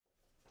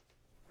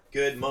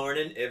Good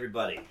morning,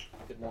 everybody.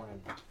 Good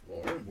morning.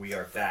 We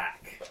are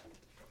back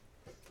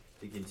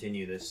to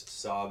continue this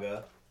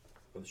saga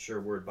of the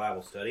Sure Word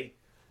Bible Study,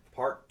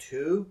 part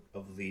 2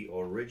 of the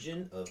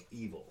origin of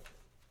evil.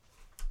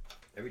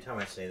 Every time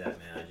I say that,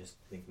 man, I just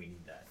think we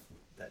need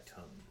that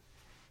tone.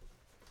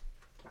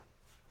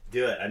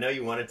 Do it. I know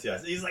you wanted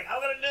to. He's like, I'm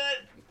gonna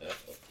do it.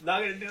 Not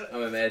gonna do it.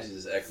 I'm imagining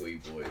his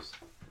echoey voice.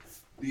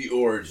 The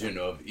origin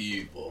of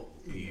evil.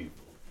 Evil.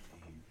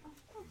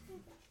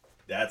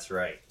 That's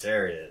right.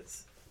 There it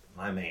is.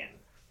 My man.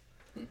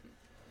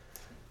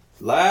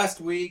 Last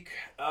week,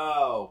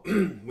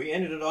 we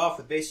ended it off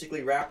with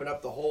basically wrapping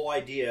up the whole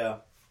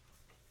idea.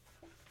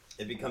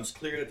 It becomes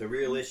clear that the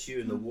real issue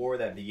in the war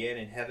that began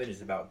in heaven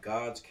is about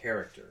God's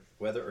character,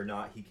 whether or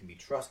not he can be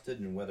trusted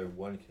and whether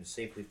one can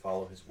safely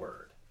follow his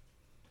word.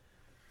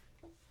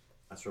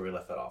 That's where we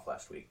left that off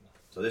last week.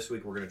 So this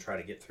week we're going to try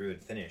to get through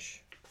and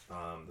finish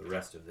the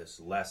rest of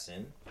this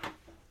lesson.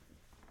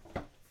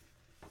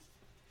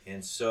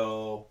 And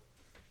so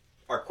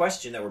our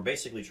question that we're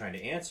basically trying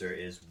to answer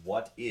is,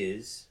 what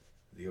is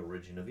the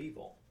origin of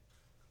evil?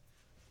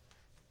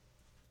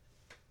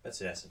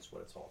 That's in essence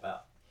what it's all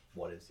about.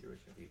 What is the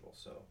origin of evil?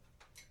 So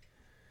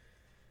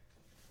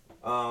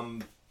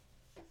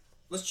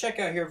let's check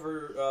out here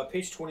for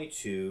page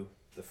 22,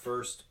 the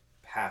first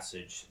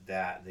passage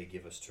that they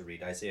give us to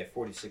read, Isaiah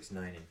 46,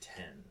 9 and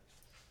 10.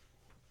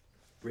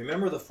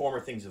 Remember the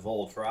former things of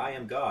old, for I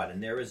am God,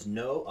 and there is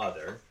no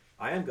other.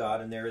 I am God,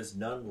 and there is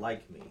none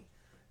like me,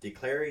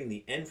 declaring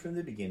the end from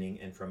the beginning,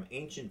 and from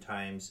ancient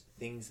times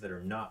things that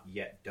are not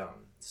yet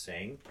done,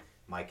 saying,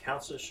 my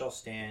counsel shall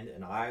stand,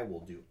 and I will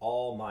do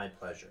all my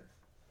pleasure.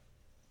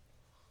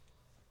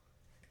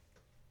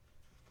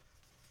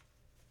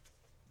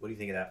 What do you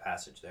think of that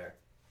passage there?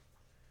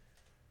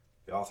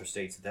 The author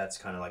states that that's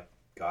kind of like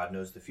God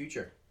knows the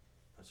future.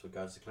 That's what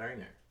God's declaring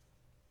there.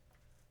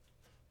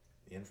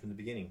 The end from the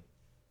beginning.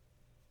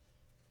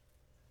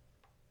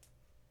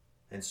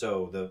 And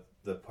so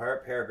the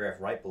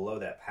paragraph right below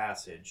that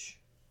passage,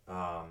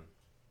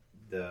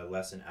 the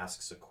lesson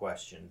asks a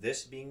question.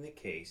 This being the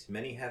case,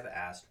 many have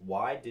asked,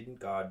 why didn't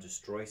God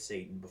destroy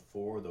Satan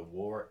before the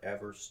war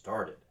ever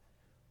started?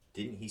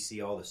 Didn't he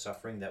see all the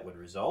suffering that would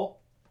result?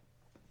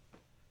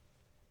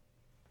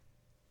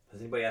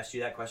 Has anybody asked you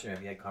that question?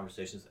 Have you had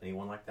conversations with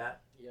anyone like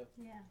that? Yep.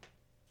 Yeah.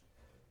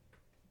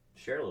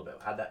 Share a little bit.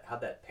 How'd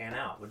that pan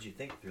out? What did you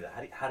think through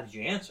that? How did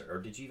you answer? Or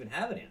did you even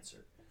have an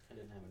answer? I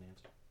didn't have an answer.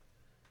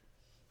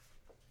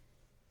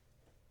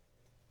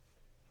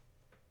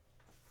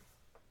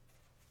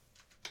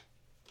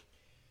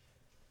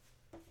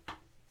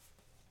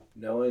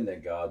 Knowing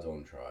that God's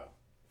on trial,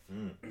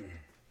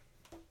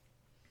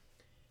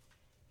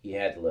 he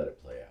had to let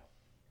it play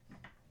out.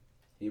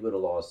 He would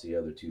have lost the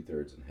other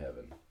 2/3 in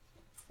heaven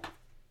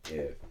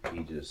if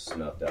he just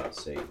snuffed out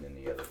Satan in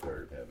the other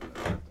third of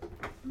heaven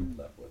and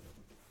left with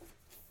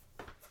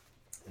him.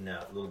 And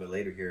now a little bit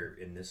later here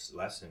in this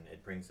lesson,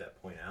 it brings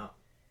that point out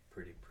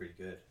pretty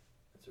good.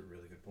 That's a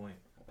really good point.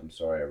 I'm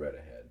sorry I read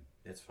ahead.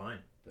 It's fine.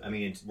 I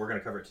mean, we're going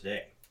to cover it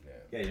today.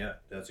 Yeah,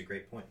 that's a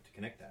great point to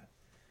connect that.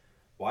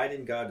 Why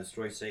didn't God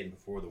destroy Satan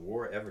before the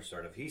war ever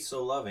started? If he's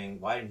so loving,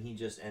 why didn't he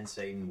just end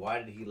Satan? Why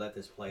did he let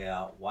this play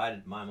out? Why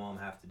did my mom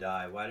have to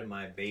die? Why did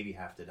my baby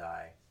have to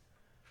die?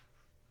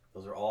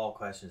 Those are all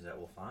questions that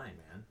we'll find,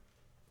 man.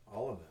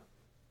 All of them.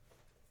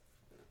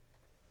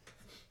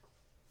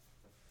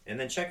 And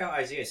then check out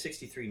Isaiah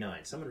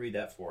 63:9. Someone read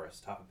that for us,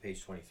 top of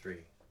page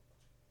 23.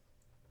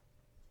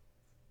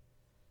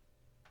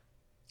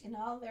 In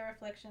all their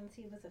afflictions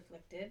he was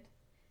afflicted,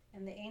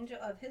 and the angel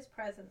of his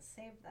presence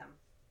saved them.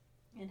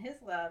 In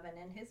his love and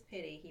in his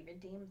pity he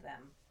redeemed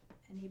them,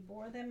 and he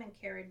bore them and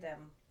carried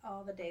them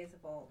all the days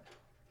of old.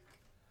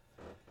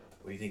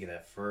 What do you think of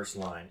that first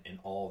line? In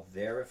all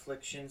their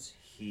afflictions,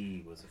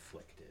 he was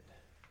afflicted.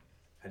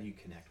 How do you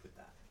connect with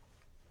that?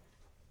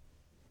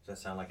 Does that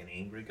sound like an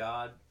angry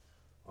God?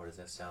 Or does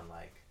that sound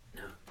like...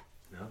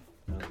 No?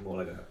 It's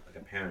more like a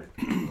parent.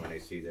 When they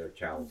see their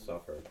child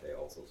suffer, they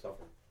also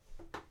suffer.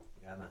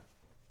 Yeah, man.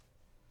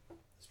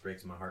 This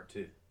breaks my heart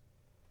too.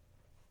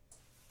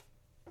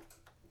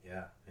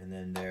 Yeah, and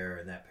then there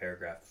in that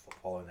paragraph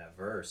following that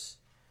verse,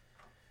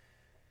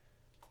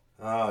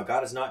 God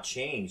has not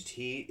changed.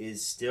 He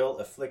is still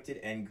afflicted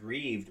and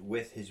grieved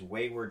with his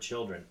wayward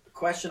children. The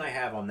question I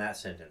have on that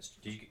sentence,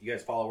 did you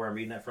guys follow where I'm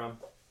reading that from?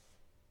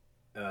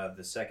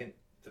 The second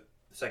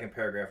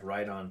paragraph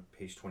right on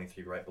page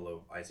 23, right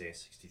below Isaiah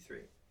 63.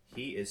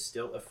 He is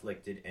still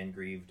afflicted and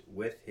grieved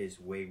with his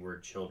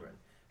wayward children.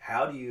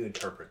 How do you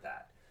interpret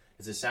that?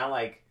 Does it sound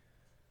like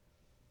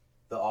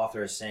the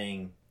author is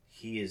saying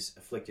he is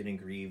afflicted and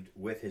grieved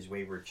with his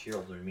wayward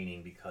children,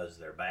 meaning because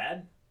they're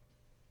bad?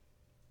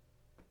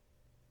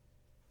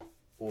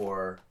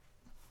 Or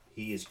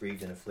he is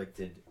grieved and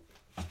afflicted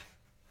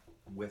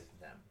with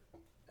them,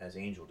 as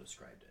Angel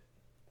described it?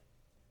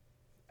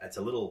 That's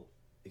a little...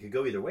 It could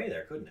go either way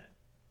there, couldn't it?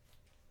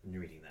 When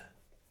you're reading that.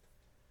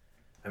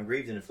 I'm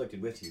grieved and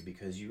afflicted with you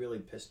because you really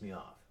pissed me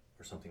off,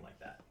 or something like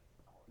that.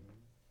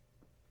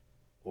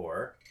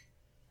 Or,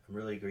 I'm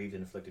really grieved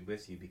and afflicted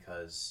with you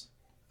because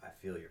I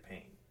feel your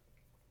pain.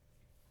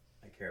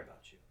 I care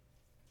about you.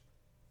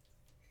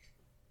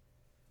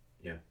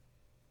 Yeah.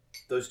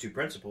 Those two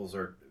principles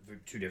are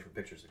two different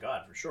pictures of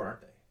God, for sure,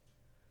 aren't they?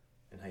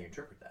 And how you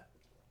interpret that.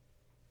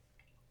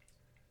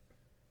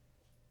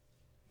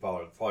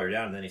 Follow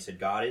down, and then he said,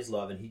 God is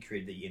love, and he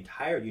created the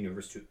entire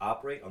universe to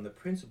operate on the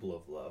principle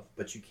of love,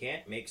 but you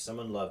can't make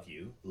someone love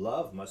you.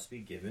 Love must be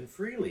given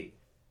freely.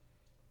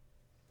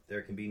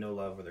 There can be no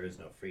love where there is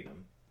no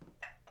freedom.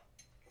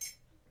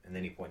 And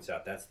then he points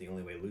out that's the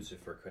only way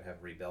Lucifer could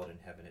have rebelled in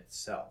heaven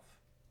itself.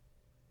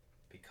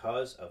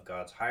 Because of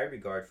God's high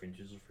regard for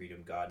individual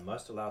freedom, God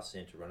must allow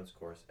sin to run its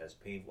course, as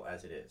painful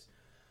as it is.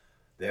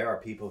 There are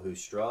people who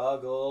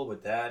struggle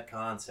with that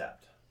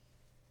concept.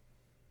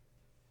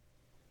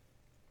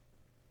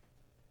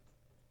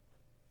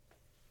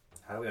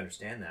 How do we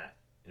understand that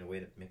in a way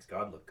that makes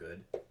God look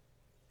good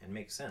and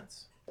makes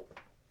sense?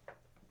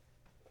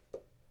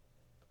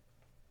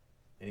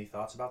 Any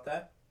thoughts about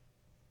that?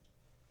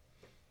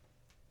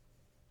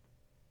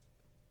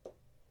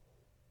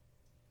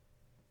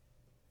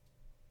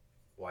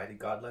 Why did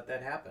God let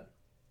that happen?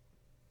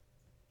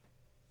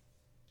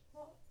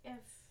 Well,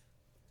 if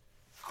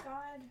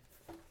God,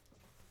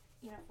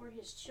 for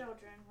his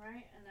children,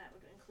 right, and that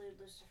would include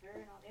Lucifer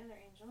and all the other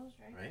angels,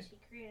 right, Right. because he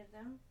created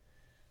them,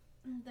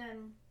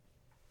 then,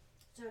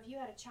 so if you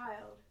had a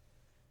child,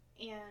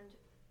 and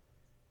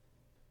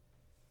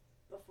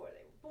before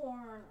they were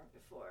born, or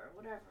before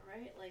whatever,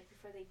 right, like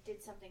before they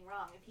did something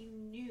wrong, if you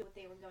knew what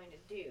they were going to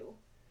do,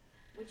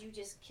 would you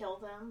just kill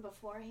them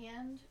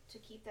beforehand to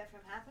keep that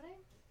from happening?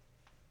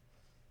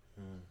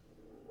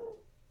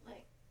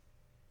 Like,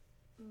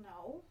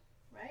 no,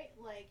 right?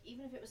 Like,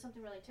 even if it was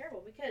something really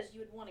terrible, because you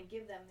would want to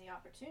give them the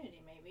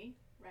opportunity, maybe,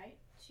 right?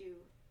 To,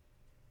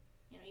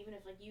 even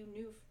if, like, you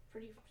knew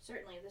pretty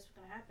certainly this was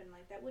going to happen,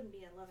 like, that wouldn't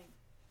be a loving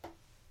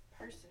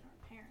person or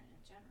parent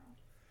in general.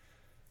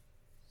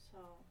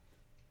 So,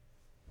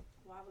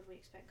 why would we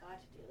expect God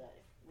to do that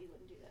if we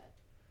wouldn't do that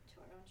to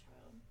our own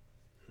child?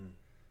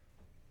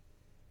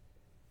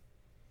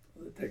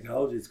 The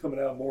technology is coming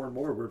out more and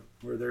more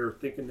where they're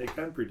thinking they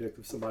can predict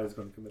if somebody's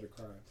going to commit a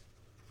crime.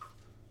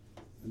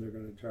 And they're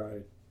going to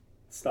try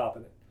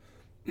stopping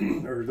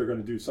it. Or they're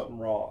going to do something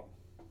wrong.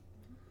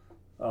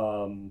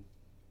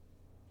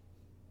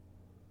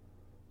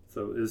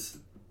 So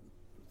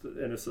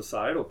in a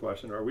societal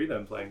question, are we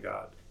then playing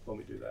God when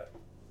we do that?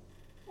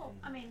 Well,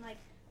 I mean, like,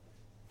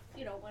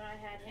 when I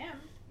had him,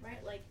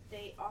 right, like,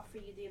 they offer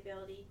you the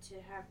ability to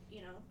have, to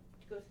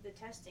go through the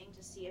testing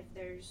to see if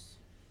there's,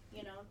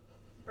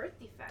 birth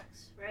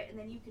defects, right? And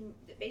then you can,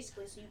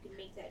 basically, so you can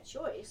make that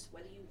choice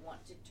whether you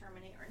want to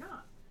terminate or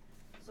not.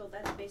 So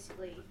that's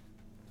basically,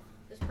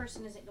 this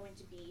person isn't going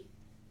to be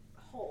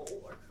whole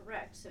or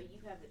correct, so you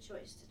have the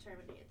choice to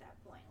terminate at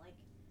that point. Like,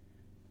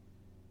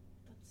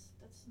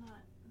 that's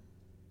not,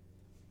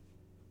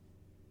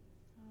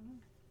 I don't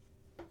know.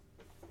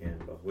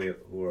 Yeah, but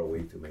who are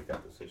we to make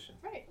that decision?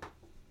 Right.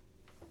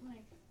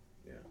 Like,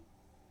 Yeah.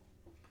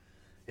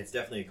 It's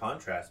definitely a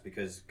contrast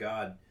because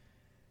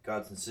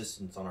God's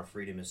insistence on our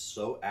freedom is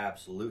so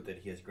absolute that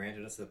he has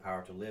granted us the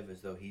power to live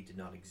as though he did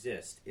not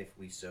exist if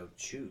we so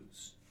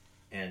choose.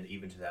 And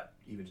even to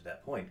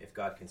that point, if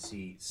God can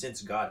see,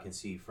 since God can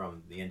see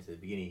from the end to the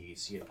beginning, he can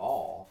see it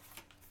all.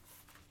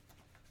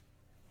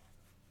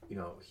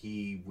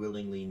 He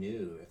willingly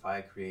knew if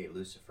I create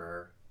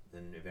Lucifer,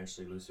 then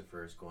eventually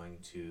Lucifer is going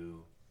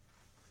to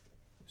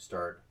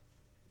start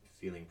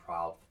feeling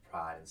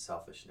pride and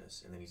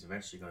selfishness, and then he's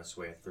eventually going to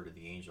sway a third of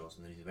the angels,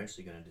 and then he's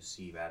eventually going to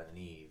deceive Adam and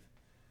Eve,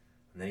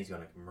 and then he's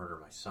going to murder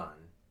my son,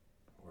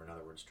 or in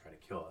other words, try to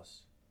kill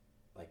us,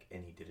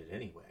 and he did it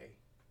anyway.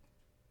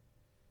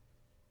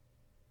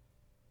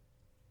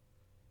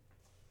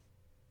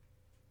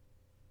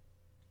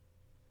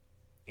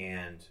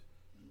 And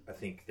I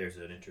think there's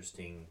an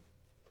interesting,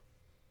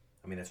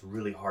 that's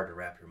really hard to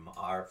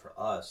for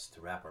us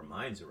to wrap our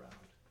minds around.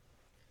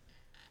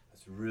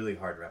 That's really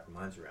hard to wrap our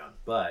minds around.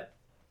 But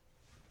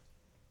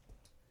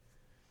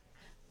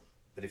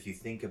if you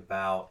think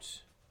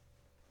about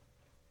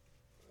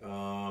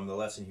the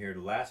lesson here,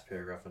 the last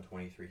paragraph on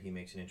 23, he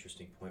makes an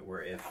interesting point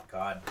where if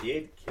God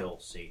did kill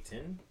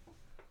Satan,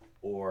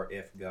 or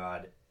if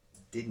God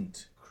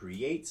didn't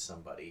create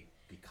somebody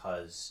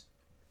because,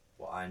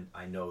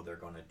 I know they're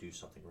going to do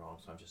something wrong,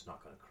 so I'm just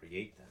not going to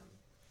create them,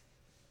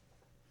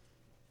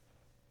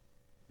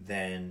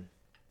 then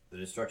the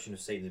destruction of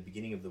Satan, the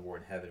beginning of the war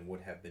in heaven,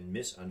 would have been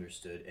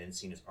misunderstood and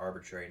seen as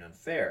arbitrary and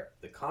unfair.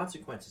 The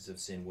consequences of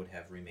sin would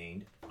have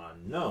remained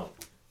unknown.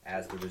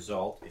 As the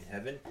result, in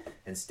heaven,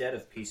 instead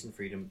of peace and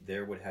freedom,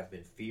 there would have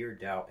been fear,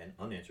 doubt, and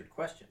unanswered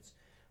questions.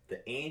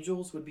 The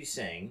angels would be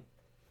saying,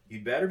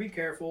 "You'd better be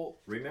careful.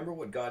 Remember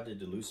what God did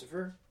to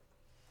Lucifer."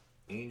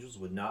 Angels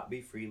would not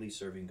be freely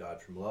serving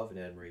God from love and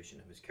admiration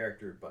of his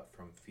character, but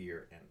from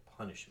fear and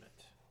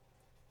punishment.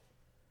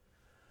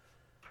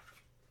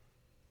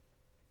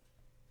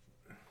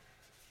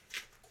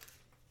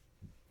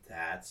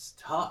 That's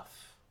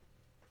tough.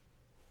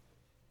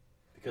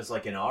 Because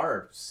in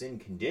our sin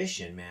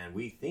condition, man,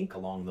 we think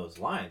along those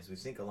lines. We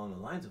think along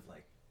the lines of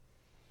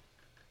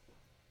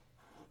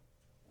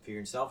fear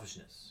and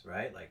selfishness,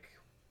 right? Like,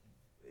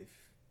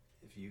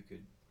 if you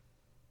could,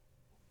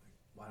 like,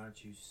 why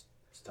don't you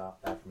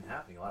stop that from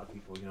happening? A lot of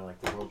people, like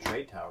the World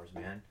Trade Towers,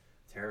 man,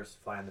 terrorists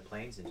flying the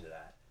planes into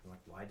that. Like,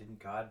 why didn't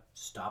God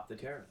stop the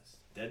terrorists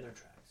dead in their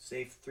tracks,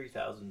 save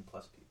 3,000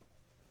 plus people?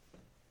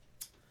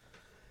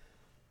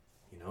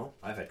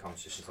 I've had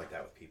conversations like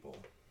that with people.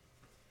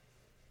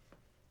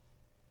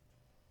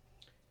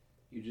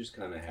 You just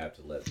kind of have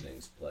to let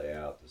things play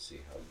out to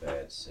see how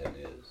bad sin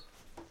is.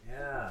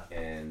 Yeah.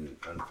 And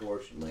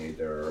unfortunately,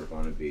 there are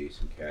going to be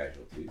some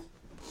casualties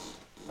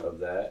of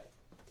that.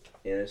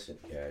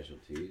 Innocent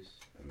casualties.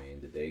 I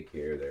mean, the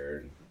daycare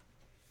there,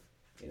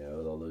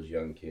 and all those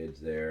young kids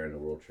there in the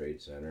World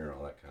Trade Center and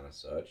all that kind of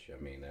such.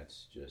 I mean,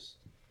 that's just,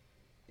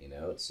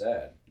 it's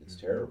sad. It's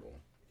terrible.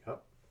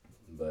 Yep.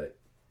 But,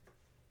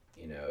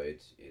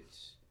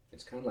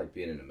 it's kind of like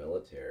being in the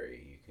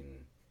military. You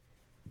can,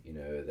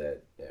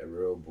 that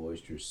real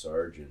boisterous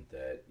sergeant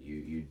that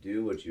you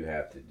do what you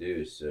have to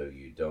do so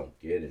you don't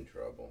get in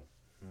trouble,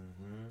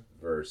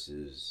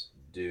 versus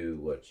do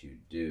what you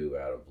do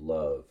out of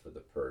love for the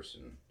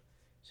person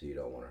so you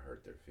don't want to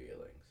hurt their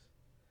feelings.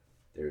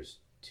 There's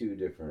two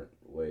different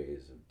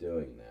ways of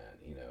doing that.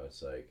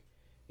 It's like,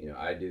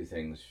 I do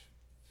things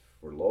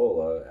for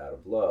Lola out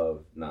of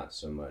love, not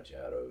so much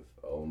out of,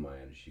 oh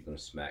man, is she going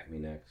to smack me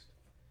next?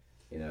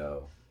 You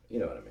know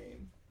what I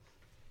mean?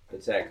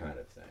 It's that kind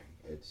of thing.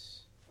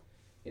 It's,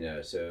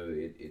 so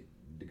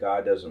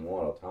God doesn't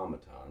want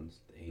automatons.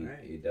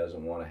 He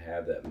doesn't want to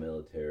have that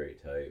military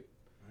type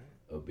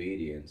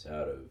obedience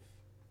out of,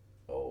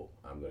 oh,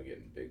 I'm going to get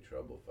in big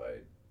trouble if I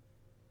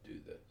do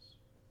this.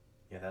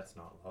 Yeah, that's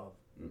not love.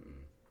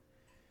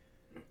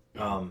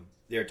 Mm-mm.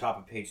 There, top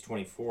of page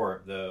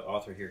 24, the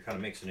author here kind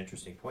of makes an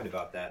interesting point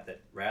about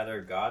that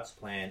rather God's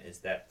plan is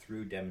that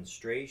through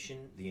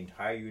demonstration, the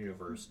entire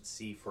universe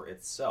see for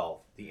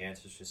itself the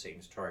answers to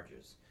Satan's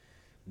charges.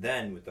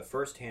 Then, with the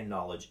first-hand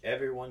knowledge,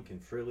 everyone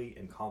can freely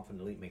and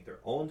confidently make their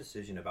own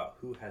decision about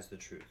who has the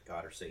truth,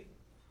 God or Satan.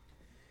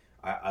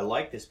 I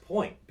like this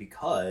point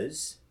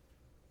because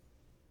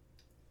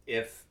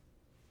if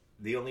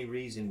the only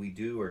reason we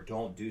do or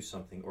don't do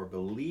something or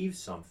believe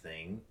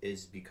something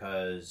is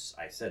because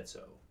I said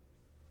so,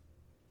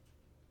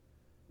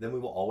 then we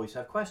will always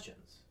have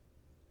questions.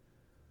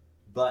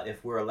 But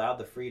if we're allowed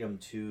the freedom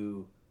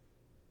to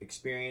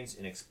experience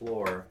and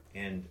explore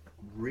and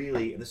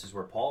really, and this is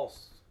where Paul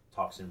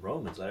talks in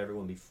Romans, let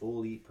everyone be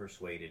fully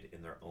persuaded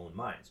in their own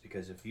minds.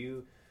 Because if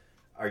you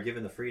are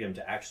given the freedom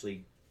to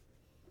actually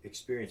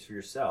experience for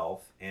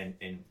yourself and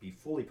be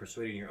fully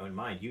persuaded in your own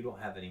mind, you don't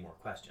have any more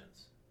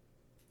questions.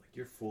 Like,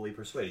 you're fully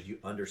persuaded. You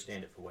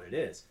understand it for what it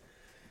is.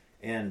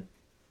 And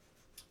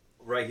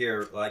right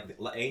here, like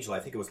Angel, I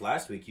think it was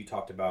last week, you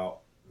talked about,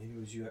 maybe it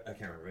was you, I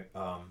can't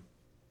remember,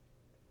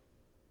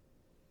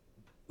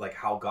 like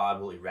how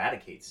God will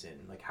eradicate sin,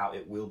 like how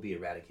it will be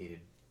eradicated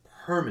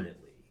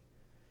permanently.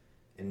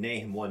 And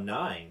Nahum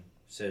 1:9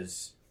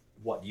 says,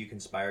 what do you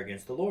conspire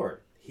against the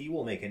Lord? He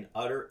will make an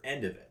utter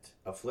end of it.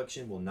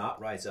 Affliction will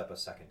not rise up a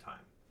second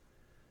time.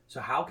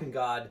 So how can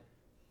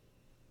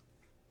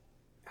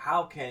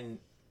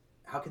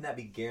that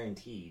be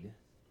guaranteed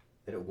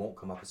that it won't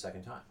come up a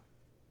second time?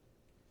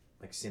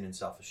 Like sin and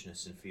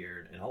selfishness and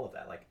fear and all of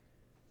that. Like,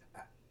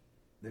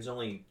 there's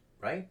only,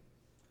 right?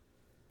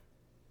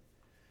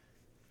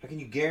 How can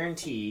you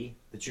guarantee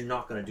that you're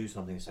not going to do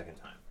something a second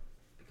time?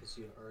 Because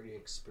you already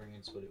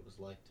experienced what it was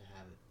like to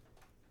have it.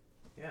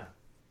 Yeah.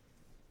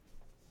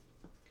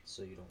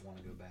 So you don't want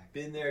to go back.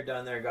 Been there,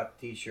 done there, got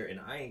the t-shirt, and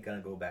I ain't going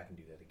to go back and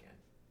do that again.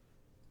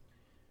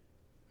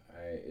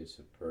 It's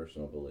a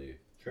personal belief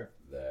Sure.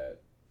 that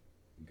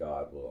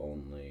God will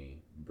only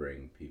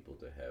bring people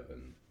to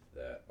heaven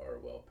that are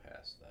well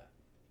past that.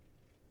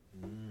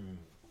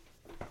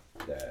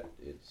 That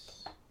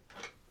it's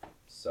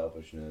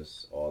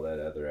selfishness, all that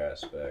other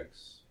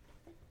aspects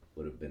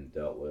would have been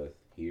dealt with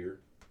here.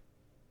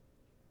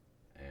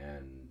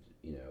 And,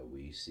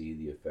 we see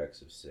the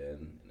effects of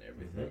sin and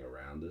everything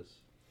around us.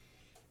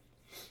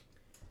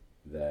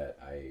 That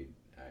I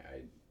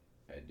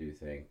do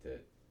think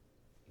that,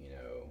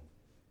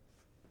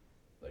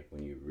 like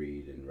when you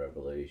read in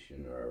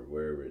Revelation or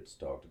wherever it's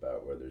talked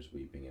about where there's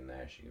weeping and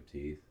gnashing of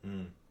teeth,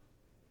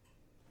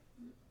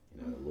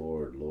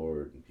 Lord,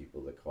 Lord, and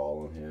people that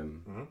call on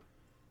him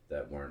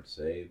that weren't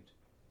saved.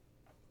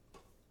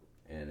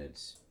 And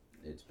it's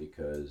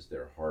because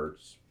their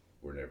hearts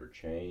were never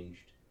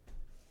changed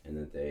and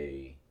that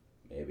they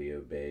maybe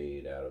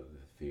obeyed out of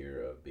the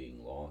fear of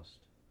being lost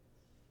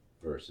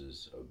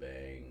versus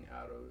obeying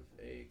out of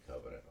a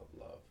covenant of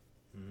love.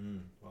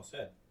 Well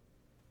said.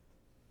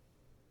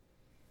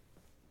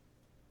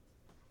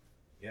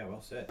 Yeah,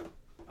 well said.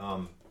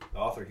 The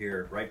author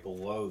here, right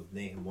below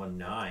Nahum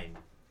 1:9,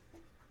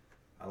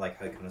 I like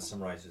how he kind of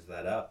summarizes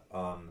that up.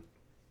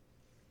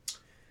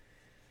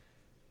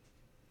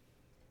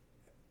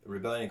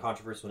 Rebellion and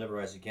controversy will never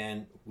rise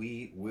again.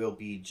 We will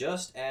be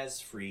just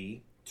as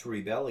free to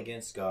rebel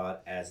against God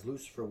as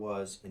Lucifer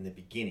was in the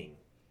beginning.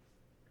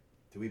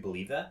 Do we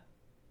believe that?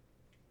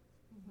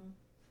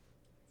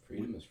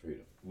 Freedom is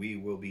freedom. We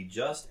will be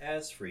just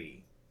as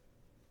free.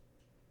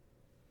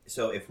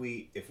 So if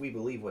we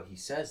believe what he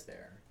says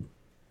there,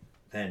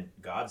 then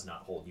God's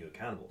not holding you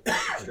accountable.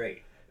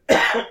 Straight.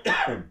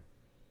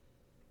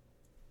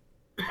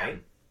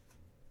 Right?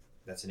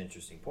 That's an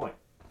interesting point.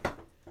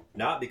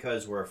 Not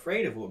because we're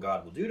afraid of what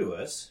God will do to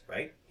us,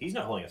 right? He's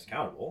not holding us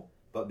accountable,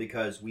 but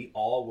because we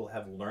all will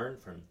have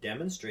learned from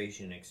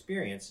demonstration and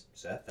experience,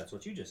 Seth, that's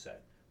what you just said,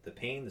 the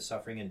pain, the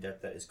suffering, and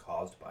death that is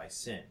caused by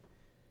sin.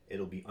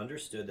 It'll be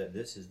understood that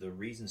this is the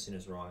reason sin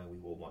is wrong, and we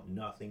will want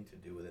nothing to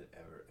do with it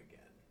ever again.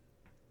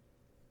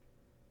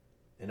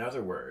 In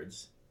other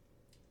words,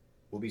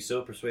 we'll be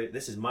so persuaded,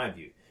 this is my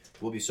view,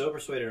 we'll be so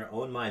persuaded in our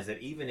own minds that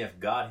even if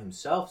God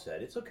himself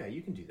said, it's okay,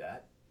 you can do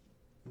that.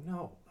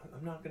 No,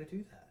 I'm not going to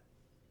do that.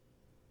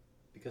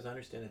 Because I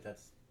understand that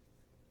that's,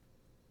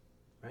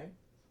 right?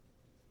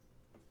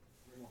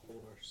 We're going to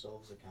hold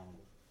ourselves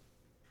accountable.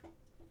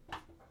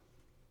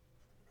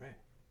 Right.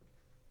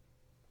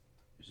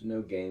 There's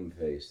no game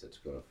face that's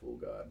going to fool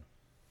God.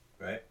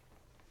 Right.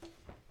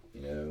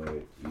 You know,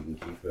 you can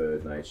keep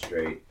a nice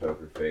straight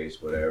poker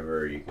face,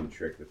 whatever. You can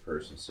trick the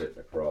person sitting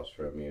across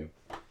from you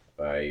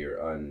by your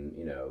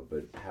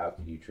but how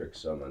can you trick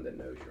someone that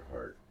knows your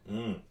heart?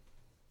 You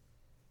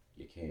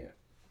can't.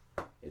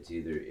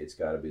 It's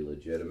got to be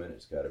legitimate,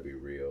 it's got to be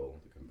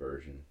real, the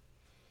conversion,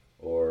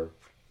 or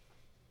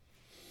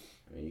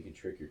you can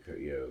trick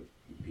your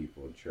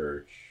people in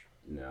church.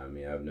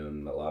 I've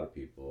known a lot of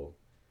people.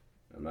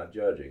 I'm not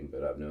judging,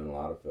 but I've known a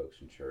lot of folks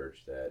in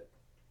church that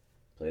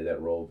play that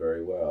role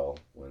very well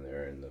when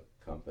they're in the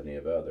company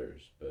of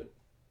others, but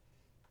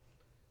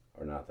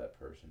are not that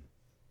person.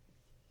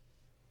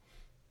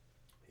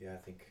 Yeah, I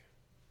think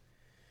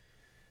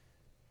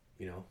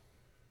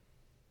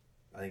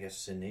that's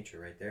sin nature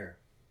right there.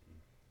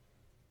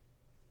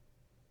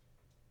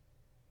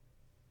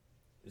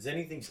 Does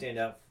anything stand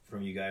out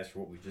from you guys for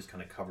what we just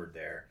kind of covered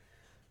there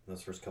in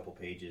those first couple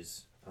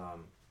pages?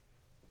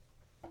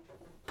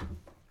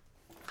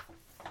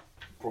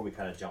 Before we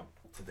kind of jump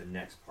to the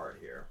next part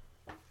here.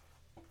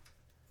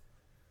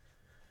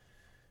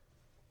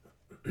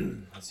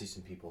 I see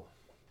some people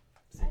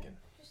thinking.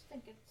 I just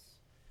think it's,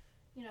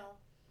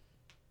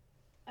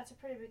 that's a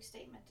pretty big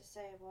statement to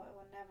say, well, it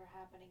will never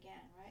happen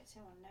again, right?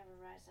 Sin will never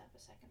rise up a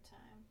second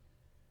time.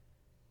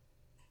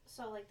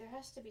 So, there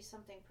has to be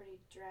something pretty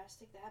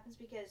drastic that happens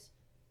because,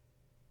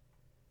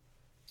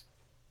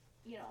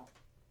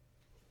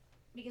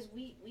 because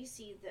we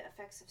see the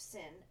effects of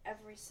sin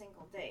every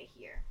single day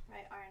here,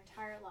 right? Our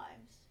entire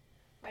lives,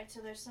 right?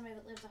 So there's somebody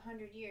that lives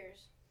 100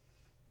 years.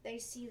 They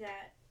see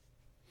that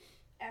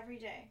every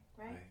day,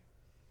 right?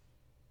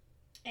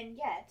 And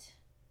yet,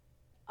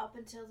 up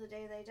until the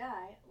day they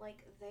die,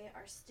 they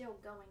are still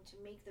going to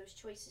make those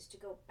choices to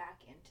go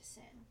back into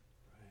sin.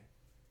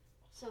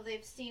 So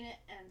they've seen it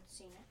and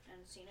seen it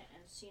and seen it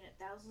and seen it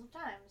thousands of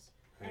times.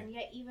 Right. And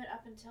yet even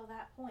up until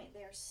that point,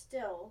 they are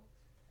still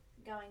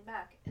going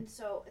back. And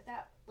so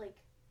that,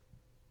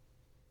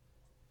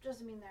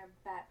 doesn't mean they're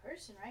a bad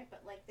person, right?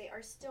 But, they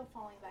are still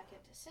falling back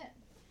into sin.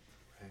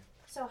 Right.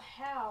 So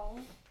how,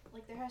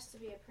 there has to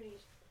be a pretty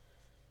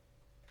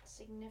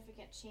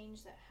significant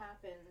change that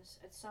happens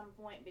at some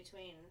point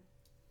between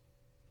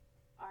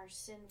our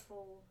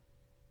sinful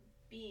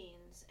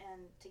beings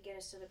and to get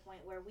us to the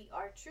point where we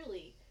are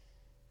truly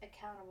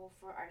accountable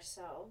for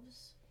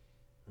ourselves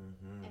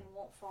and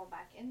won't fall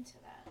back into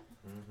that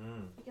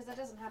because that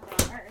doesn't happen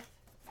on earth,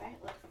 right?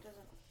 It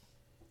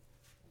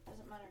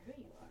doesn't matter who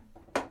you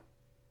are.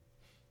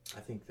 I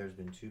think there's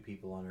been two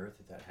people on earth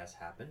that has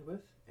happened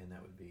with, and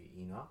that would be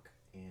Enoch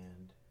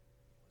and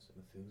was it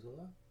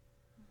Methuselah?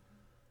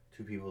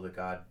 Two people that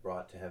God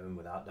brought to heaven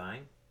without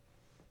dying.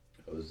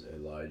 It was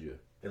Elijah,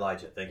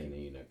 thank and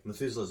you. Enoch.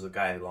 Methuselah's the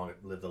guy who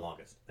lived the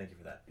longest. Thank you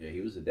for that. Yeah,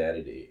 he was the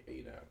daddy to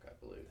Enoch, I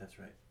believe. That's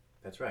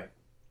right.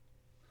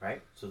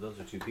 Right? So those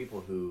are two people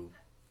who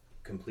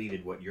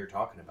completed what you're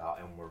talking about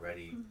and were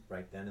ready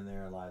right then and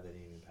there alive. They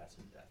didn't even pass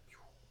into death.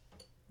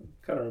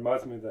 Kind of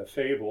reminds me of that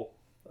fable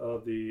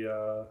of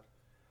the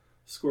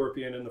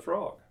scorpion and the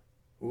frog.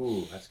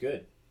 Ooh, that's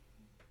good.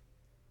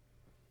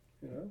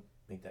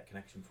 Make that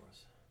connection for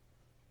us.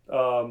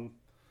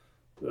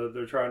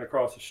 They're trying to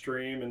cross a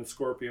stream, and the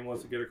scorpion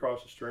wants to get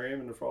across the stream,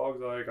 and the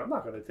frog's like, "I'm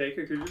not going to take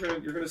it because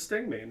you're going to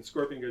sting me." And the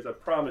scorpion goes, "I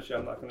promise you,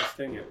 I'm not going to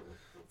sting you."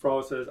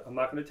 Frog says, "I'm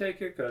not going to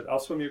take it because I'll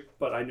swim you,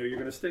 but I know you're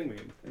going to sting me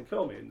and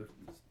kill me." And the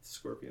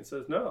scorpion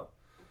says, "No."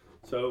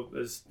 So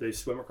as they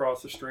swim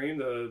across the stream,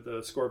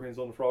 the scorpion's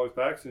on the frog's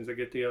back. As soon as they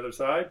get to the other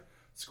side,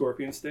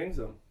 scorpion stings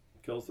them,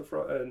 kills the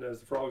frog. And as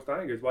the frog's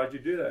dying, he goes, "Why'd you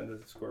do that?" And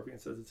the scorpion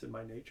says, "It's in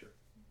my nature.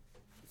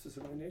 This is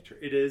in my nature.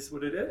 It is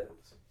what it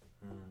is."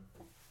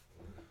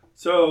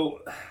 So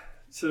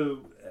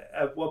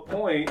at what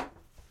point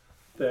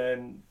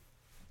then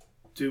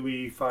do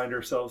we find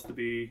ourselves to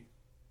be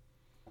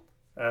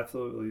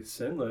absolutely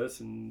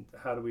sinless, and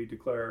how do we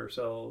declare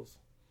ourselves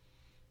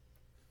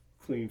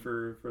clean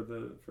for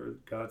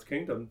God's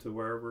kingdom, to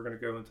where we're going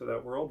to go into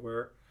that world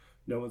where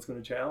no one's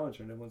going to challenge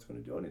or no one's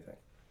going to do anything?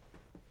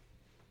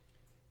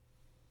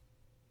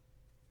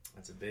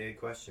 That's a big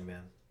question,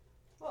 man.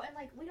 Well, and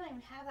like we don't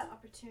even have that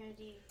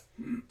opportunity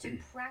to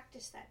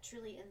practice that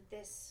truly in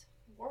this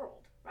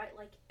world, right?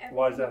 Like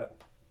Why is that?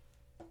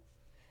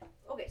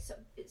 Okay, so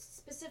it's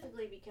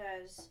specifically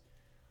because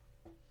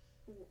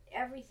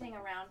everything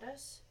around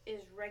us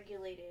is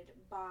regulated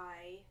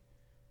by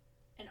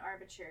an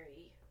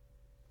arbitrary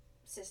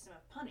system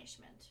of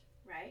punishment,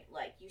 right?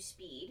 Like you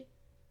speed,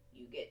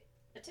 you get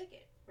a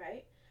ticket,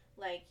 right?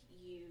 Like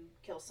you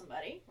kill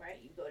somebody, right?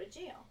 You go to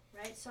jail,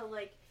 right? So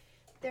like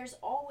there's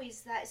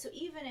always that. So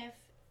even if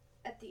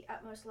at the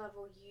utmost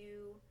level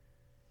you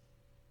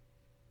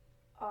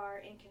are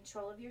in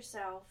control of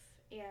yourself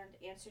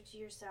and answer to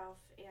yourself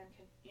and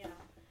you know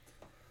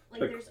like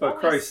there's But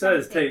always Christ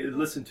says, something-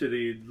 listen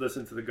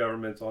to the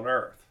governments on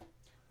earth.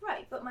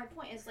 right, but my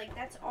point is like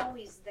that's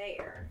always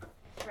there,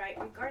 right?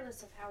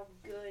 Regardless of how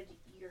good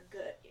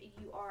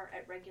you are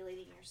at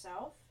regulating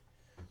yourself,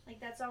 like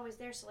that's always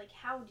there. So like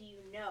how do you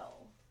know,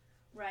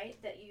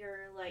 right, that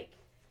you're like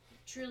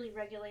truly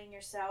regulating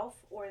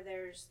yourself, or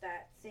there's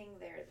that thing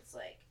there that's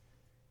like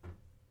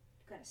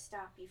gonna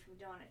stop you from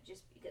doing it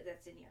just because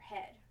that's in your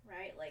head,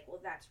 right? Like, well,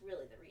 that's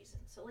really the reason.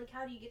 So like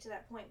how do you get to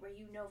that point where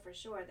you know for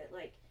sure that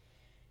like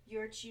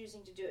you're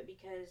choosing to do it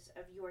because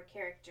of your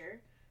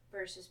character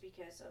versus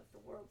because of the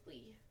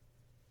worldly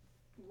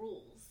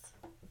rules,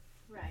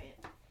 right,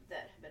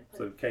 that have been put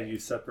So in can you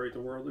place? separate the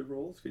worldly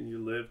rules? Can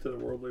you live to the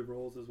worldly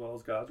rules as well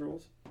as God's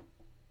rules? Well,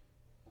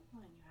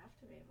 and you have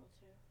to be able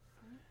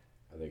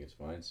to. I think it's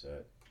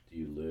mindset. Do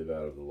you live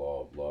out of the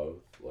law of love?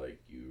 Like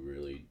you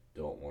really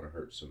don't want to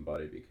hurt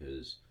somebody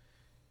because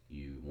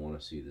you want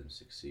to see them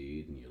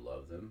succeed and you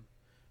love them?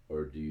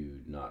 Or do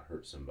you not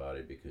hurt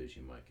somebody because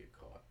you might get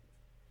caught?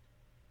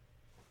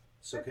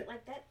 So Right, but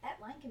like that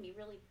line can be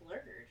really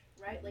blurred,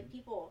 right? Like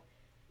people,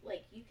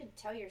 like you can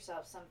tell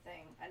yourself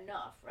something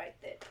enough, right,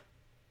 that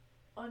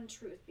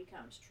untruth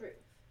becomes truth.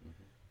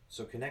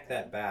 So connect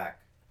that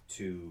back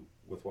to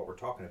with what we're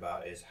talking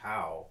about is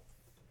how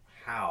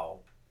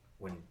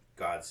when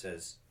God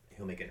says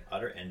he'll make an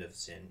utter end of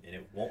sin and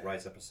it won't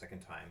rise up a second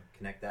time,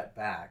 connect that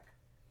back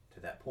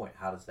to that point.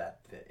 How does that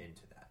fit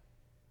into that?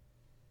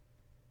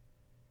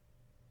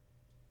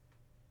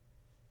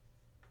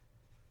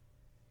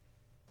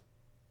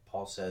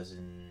 Paul says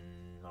in,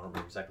 I don't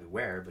remember exactly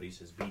where, but he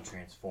says, be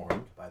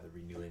transformed by the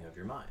renewing of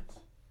your minds.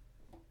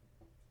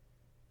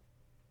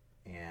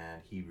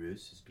 And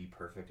Hebrews says, be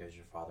perfect as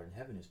your Father in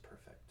heaven is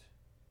perfect.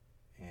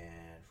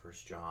 And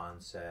First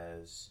John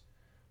says,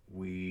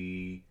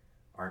 we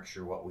aren't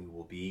sure what we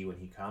will be when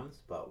he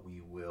comes, but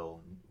we will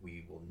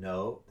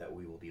know that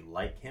we will be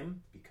like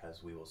him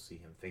because we will see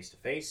him face to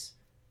face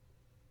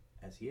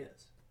as he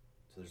is.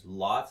 So there's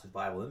lots of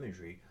Bible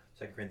imagery.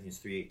 2 Corinthians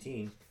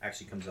 3:18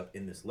 actually comes up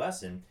in this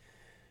lesson.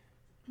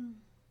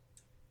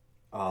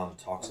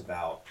 Talks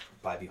about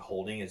by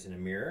beholding as in a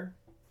mirror,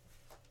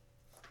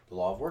 the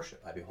law of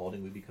worship. By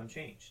beholding we become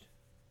changed.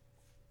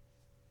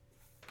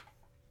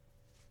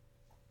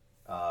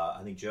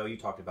 I think Joe, you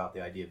talked about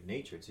the idea of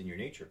nature. It's in your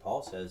nature.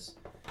 Paul says,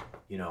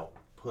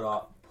 put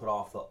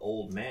off the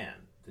old man,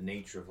 the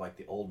nature of like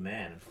the old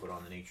man, and put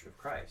on the nature of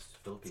Christ.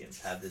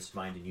 Philippians, have this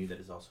mind in you that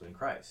is also in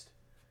Christ.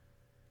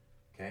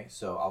 Okay,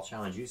 so I'll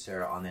challenge you,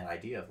 Sarah, on that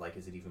idea of like,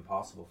 is it even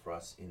possible for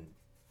us in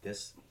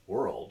this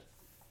world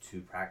to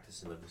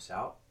practice and live this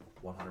out?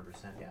 100%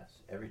 yes.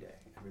 Every day,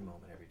 every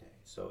moment, every day.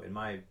 So in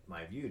my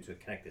view, to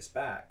connect this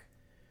back,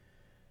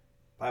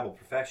 Bible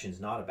perfection is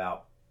not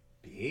about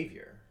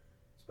behavior.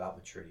 It's about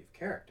maturity of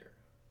character.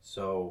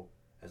 So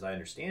as I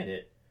understand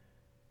it,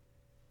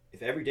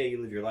 if every day you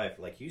live your life,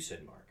 like you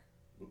said, Mark,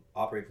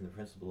 operate from the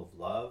principle of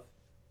love,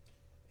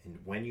 and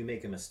when you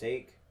make a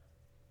mistake,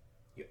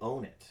 you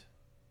own it.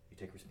 You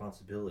take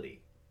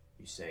responsibility.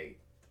 You say,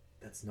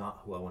 that's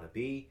not who I want to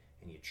be,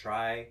 and you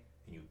try,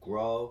 and you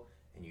grow,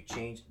 and you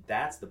change.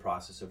 That's the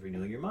process of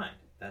renewing your mind.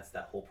 That's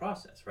that whole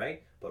process,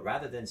 right? But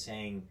rather than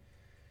saying,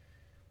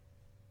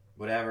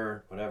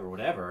 whatever,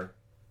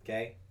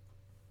 okay,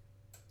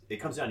 it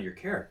comes down to your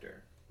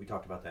character. We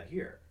talked about that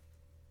here.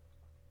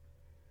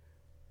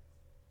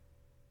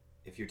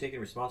 If you're taking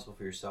responsible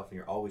for yourself and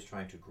you're always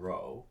trying to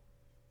grow,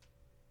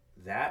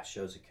 that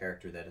shows a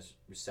character that is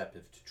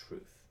receptive to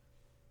truth.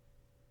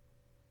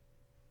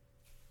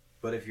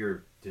 But if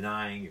you're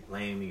denying, you're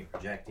blaming, you're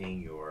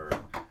projecting, you're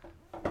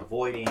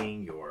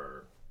avoiding,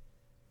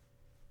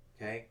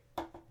 okay,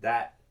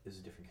 that is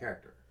a different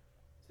character.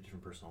 It's a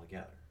different person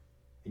altogether.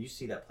 And you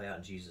see that play out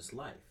in Jesus'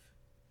 life.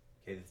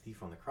 Okay, the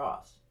thief on the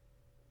cross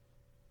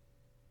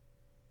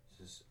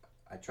says,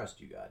 I trust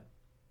you, God.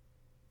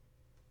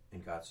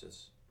 And God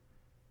says,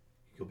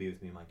 you'll be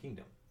with me in my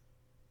kingdom.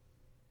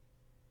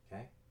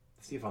 Okay?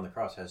 The thief on the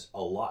cross has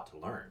a lot to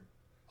learn.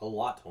 A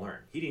lot to learn.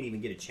 He didn't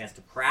even get a chance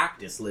to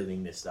practice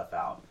living this stuff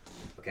out.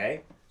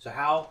 Okay? So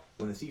how,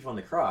 when the thief on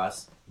the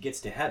cross gets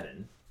to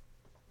heaven,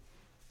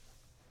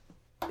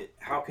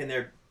 how can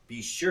there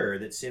be sure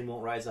that sin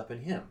won't rise up in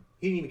him?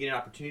 He didn't even get an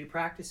opportunity to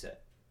practice it.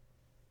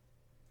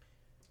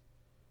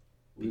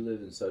 We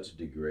live in such a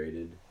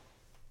degraded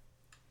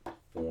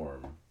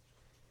form,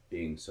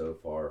 being so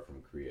far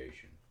from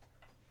creation.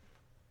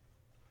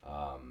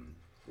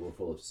 we're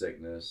full of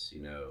sickness,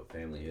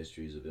 family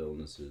histories of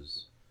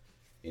illnesses.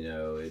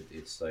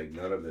 It's like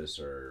none of us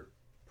are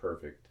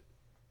perfect,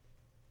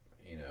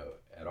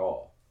 at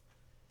all.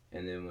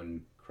 And then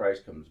when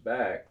Christ comes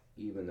back,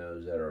 even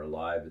those that are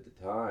alive at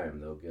the time,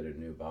 they'll get a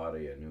new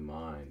body, a new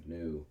mind, a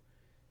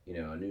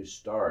new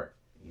start.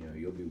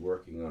 You'll be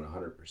working on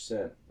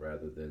 100%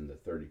 rather than the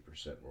 30%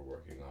 we're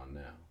working on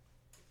now.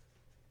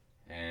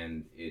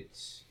 And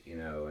it's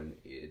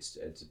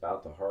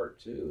about the heart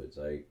too. It's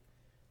like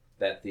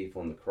that thief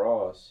on the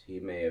cross, he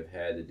may have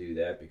had to do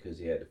that because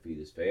he had to feed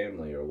his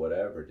family or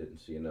whatever, didn't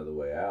see another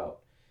way out.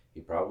 He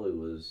probably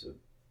was a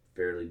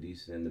fairly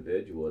decent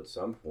individual at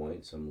some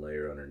point, some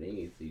layer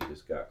underneath. He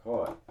just got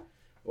caught.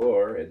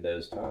 Or in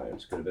those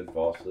times could have been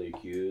falsely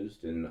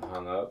accused and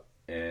hung up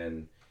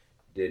and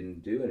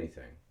didn't do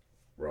anything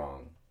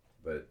wrong.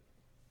 But,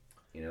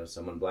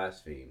 someone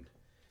blasphemed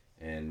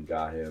and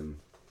got him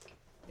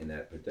in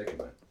that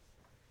predicament.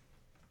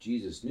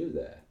 Jesus knew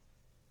that.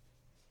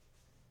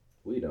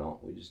 We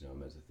don't. We just know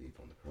him as a thief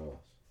on the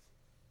cross.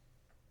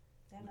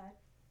 And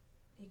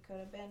he could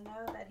have been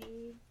that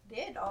he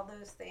did all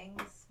those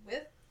things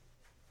with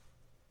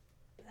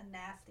a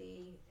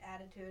nasty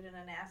attitude and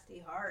a nasty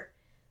heart,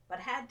 but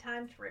had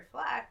time to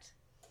reflect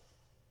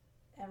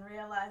and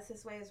realize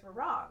his ways were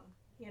wrong.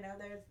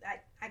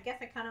 I guess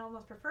I kind of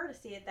almost prefer to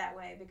see it that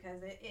way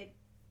because it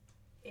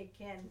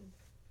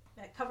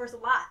covers a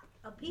lot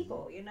of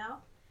people.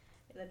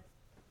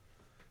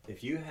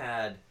 If you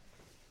had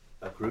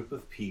a group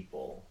of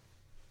people,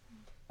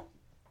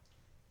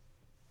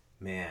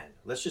 man,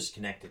 let's just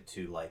connect it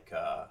to like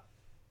a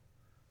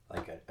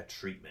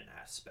treatment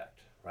aspect,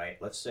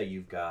 right? Let's say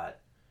you've got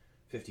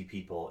 50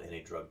 people in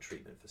a drug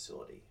treatment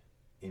facility,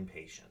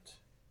 inpatient,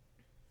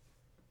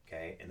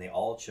 okay, and they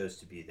all chose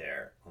to be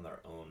there on their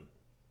own.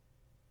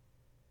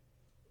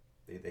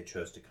 They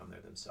chose to come there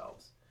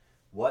themselves.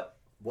 What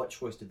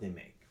choice did they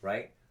make,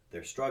 right?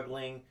 They're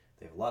struggling.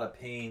 They have a lot of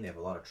pain. They have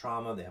a lot of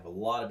trauma. They have a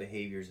lot of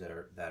behaviors that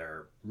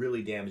are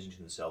really damaging to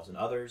themselves and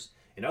others.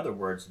 In other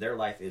words, their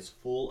life is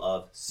full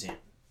of sin.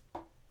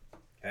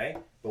 Okay?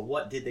 But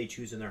what did they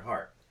choose in their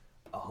heart?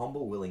 A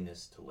humble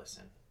willingness to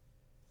listen.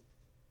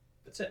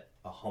 That's it.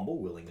 A humble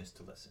willingness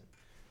to listen.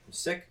 I'm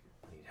sick.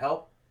 I need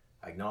help.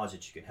 I acknowledge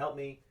that you can help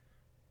me.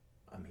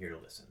 I'm here to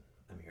listen.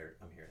 I'm here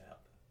to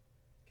help.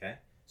 Okay?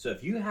 So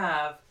if you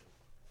have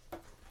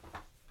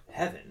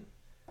heaven,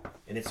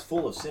 and it's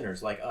full of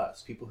sinners like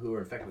us, people who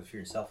are infected with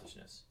fear and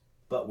selfishness,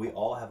 but we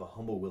all have a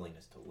humble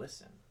willingness to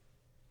listen,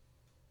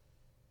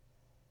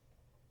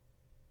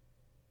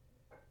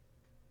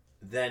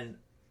 then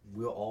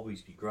we'll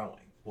always be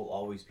growing. We'll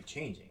always be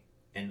changing.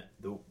 And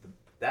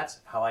that's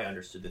how I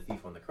understood the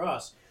thief on the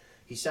cross.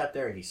 He sat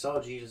there and he saw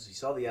Jesus. He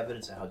saw the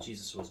evidence of how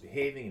Jesus was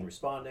behaving and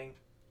responding.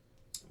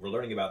 We're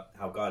learning about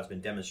how God's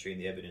been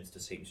demonstrating the evidence to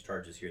Satan's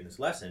charges here in this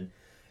lesson.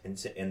 And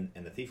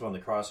the thief on the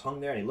cross hung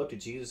there and he looked at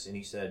Jesus and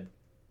he said,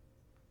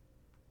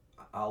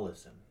 I'll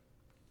listen.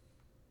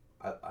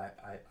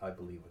 I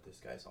believe what this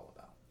guy's all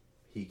about.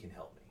 He can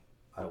help me.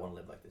 I don't want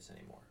to live like this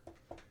anymore.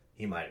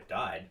 He might have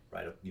died,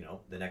 right?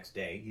 The next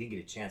day. He didn't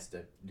get a chance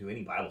to do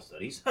any Bible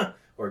studies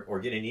or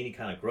get any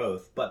kind of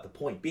growth. But the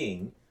point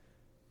being,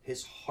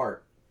 his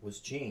heart was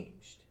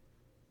changed.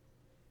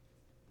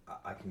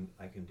 I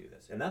can do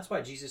this. And that's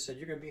why Jesus said,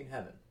 you're going to be in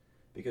heaven.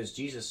 Because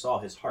Jesus saw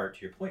his heart,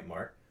 to your point,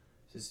 Mark,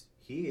 says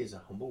he is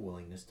a humble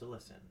willingness to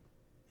listen.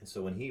 And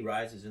so when he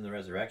rises in the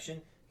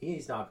resurrection,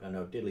 he's not going to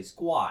know diddly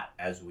squat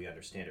as we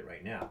understand it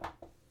right now.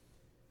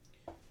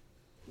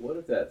 What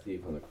if that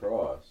thief on the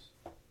cross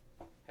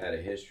had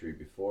a history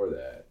before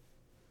that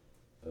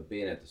of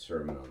being at the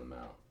Sermon on the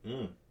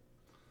Mount,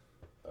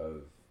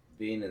 of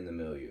being in the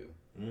milieu,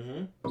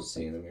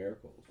 seeing the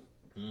miracles?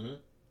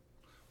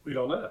 We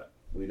don't know that.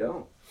 We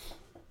don't.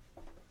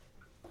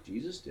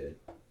 Jesus did,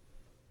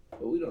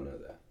 but we don't know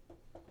that.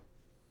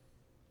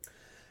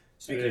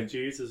 And if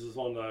Jesus is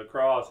on the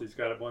cross, he's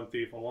got one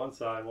thief on one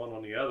side, one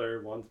on the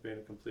other. One's being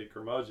a complete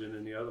curmudgeon,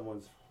 and the other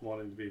one's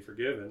wanting to be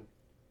forgiven.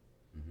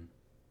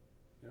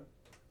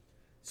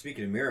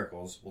 Speaking of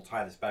miracles, we'll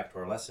tie this back to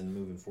our lesson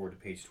moving forward to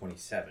page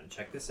 27.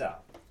 Check this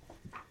out.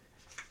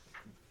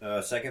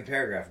 Second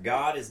paragraph.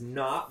 God is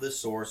not the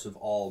source of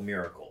all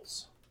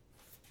miracles.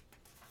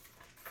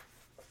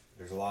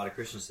 There's a lot of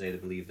Christians today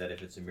that believe that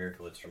if it's a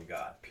miracle, it's from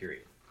God,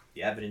 period.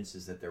 The evidence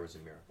is that there was a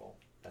miracle.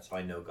 That's how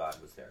I know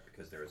God was there,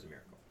 because there was a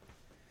miracle.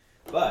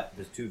 But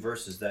the two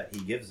verses that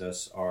he gives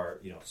us are,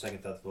 2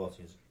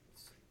 Thessalonians,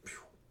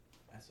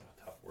 that's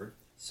a tough word,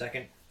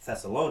 2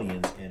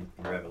 Thessalonians and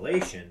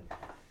Revelation.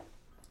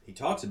 He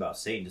talks about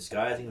Satan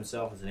disguising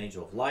himself as an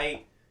angel of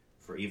light.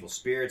 For evil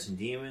spirits and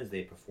demons,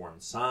 they perform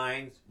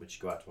signs, which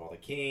go out to all the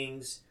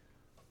kings.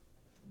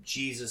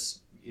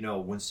 Jesus,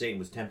 when Satan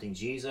was tempting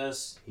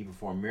Jesus, he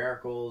performed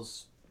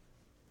miracles.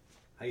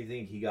 How do you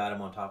think he got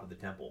him on top of the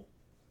temple?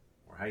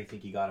 Or how do you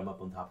think he got him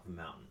up on top of the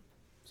mountain?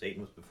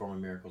 Satan was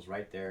performing miracles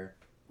right there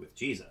with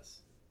Jesus.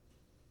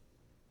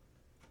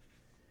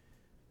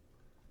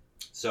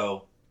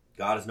 So,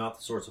 God is not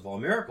the source of all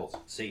miracles.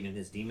 Satan and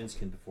his demons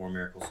can perform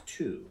miracles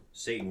too.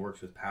 Satan works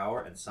with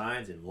power and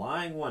signs and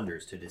lying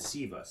wonders to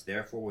deceive us.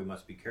 Therefore, we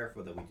must be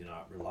careful that we do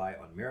not rely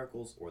on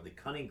miracles or the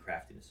cunning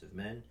craftiness of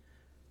men,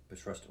 but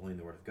trust only in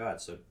the word of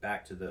God. So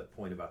back to the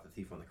point about the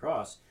thief on the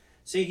cross.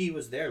 Say he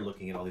was there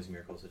looking at all these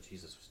miracles that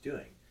Jesus was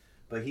doing,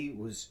 but he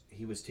was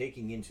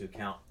taking into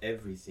account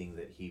everything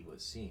that he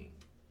was seeing,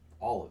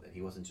 all of it.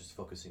 He wasn't just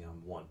focusing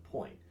on one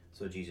point.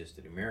 So Jesus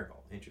did a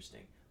miracle.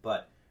 Interesting.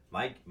 But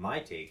my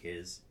take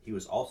is he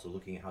was also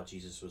looking at how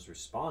Jesus was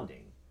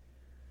responding.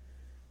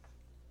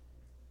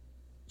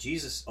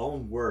 Jesus'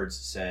 own words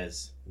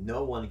says,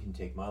 "No one can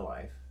take my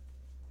life.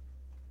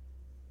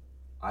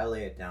 I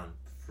lay it down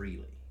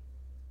freely."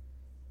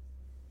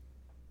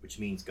 Which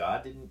means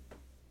God didn't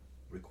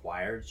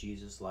require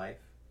Jesus' life.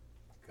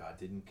 God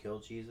didn't kill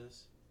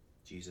Jesus.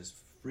 Jesus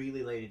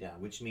freely laid it down.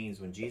 Which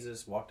means when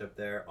Jesus walked up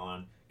there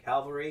on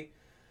Calvary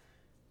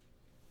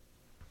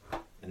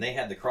and they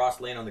had the cross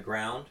laying on the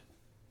ground,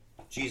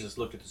 Jesus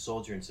looked at the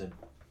soldier and said,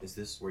 "Is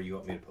this where you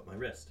want me to put my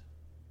wrist?"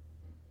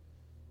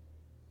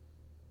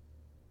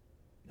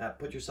 Now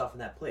put yourself in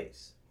that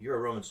place. You're a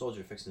Roman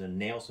soldier fixing to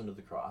nail someone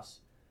to the cross,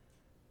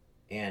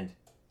 and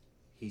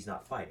he's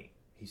not fighting.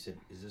 He said,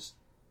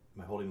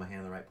 am I holding my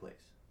hand in the right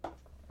place?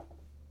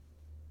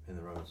 And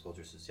the Roman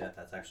soldier says, "Yeah,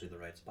 that's actually the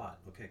right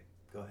spot." "Okay,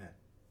 go ahead.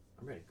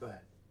 I'm ready. Go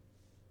ahead."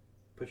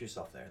 Put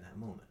yourself there in that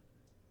moment.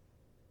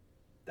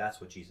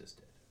 That's what Jesus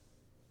did.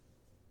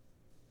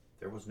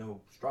 There was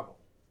no struggle.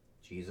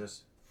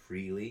 Jesus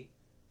freely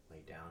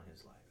laid down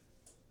his life.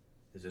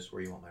 "Is this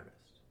where you want my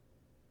wrist?"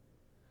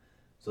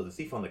 So the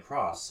thief on the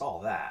cross saw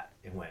that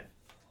and went,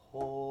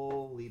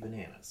 "Holy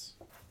bananas."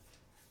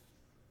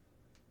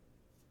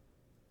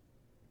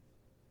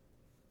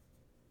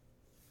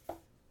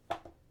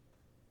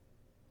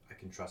 I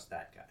can trust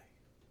that guy.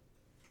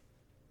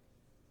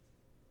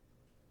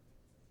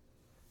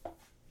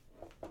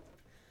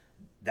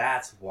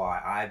 That's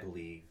why I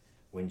believe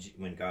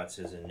when God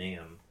says in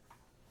Nahum,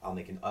 "I'll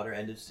make an utter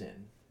end of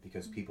sin,"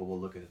 because people will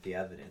look at the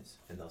evidence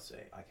and they'll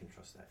say, "I can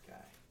trust that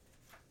guy.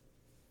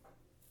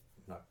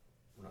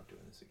 We're not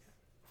doing this again."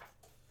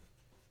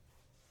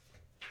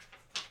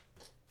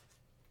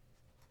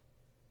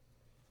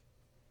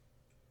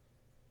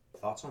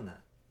 Thoughts on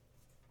that?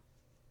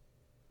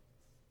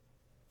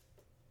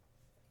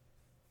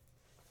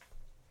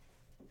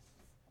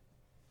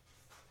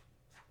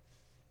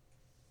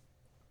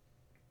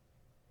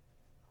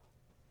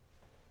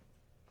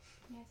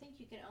 Yeah, I think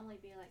you can only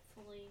be like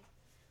fully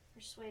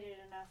persuaded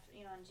enough,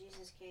 in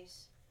Jesus'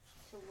 case,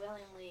 to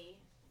willingly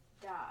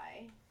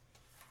die.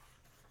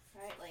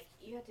 Right? Like,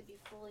 you have to be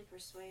fully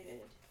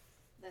persuaded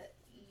that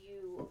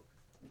you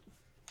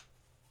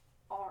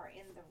are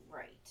in the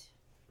right.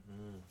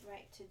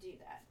 Right, to do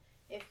that.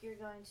 If you're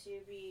going to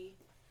be,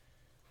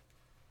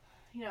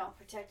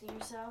 protecting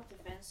yourself,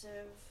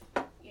 defensive,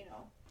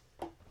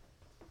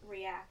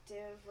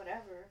 reactive,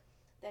 whatever,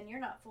 then you're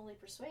not fully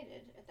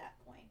persuaded at that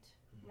point.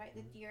 Right?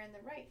 That you're in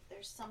the right.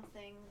 There's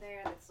something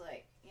there that's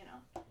like,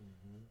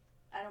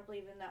 I don't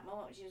believe in that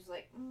moment. She was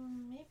like,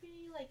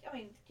 maybe,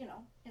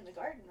 in the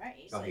garden, right?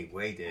 He's he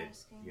waited.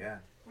 Asking, Yeah.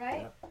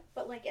 Right? Yeah.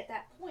 But, at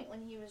that point,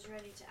 when he was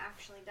ready to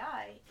actually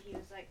die, he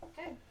was like,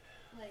 okay.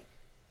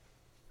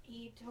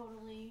 He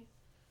totally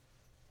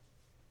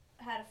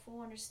had a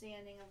full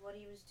understanding of what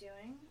he was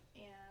doing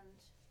and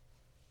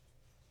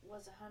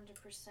was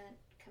 100%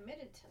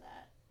 committed to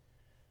that.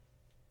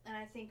 And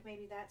I think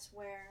maybe that's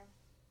where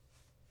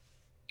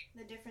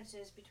the difference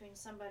is between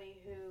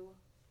somebody who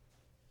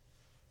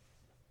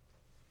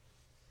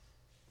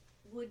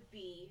would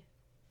be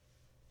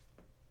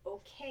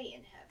okay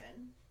in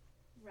heaven,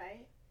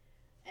 right?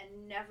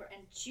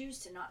 And choose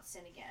to not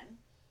sin again,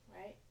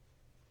 right?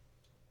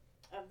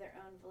 Of their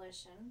own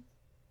volition,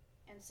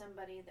 and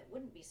somebody that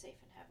wouldn't be safe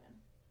in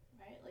heaven,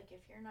 right? Like, if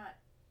you're not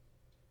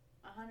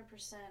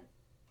 100%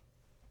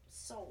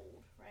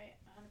 sold, right?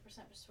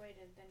 100%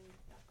 persuaded, then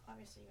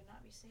obviously you would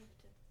not be safe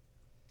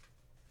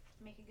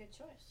to make a good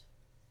choice.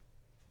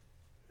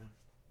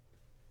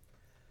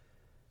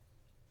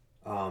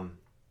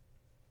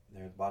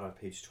 There at the bottom of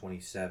page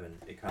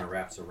 27, it kind of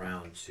wraps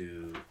around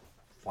to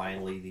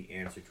finally the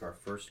answer to our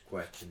first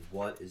question: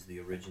 what is the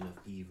origin of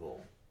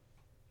evil?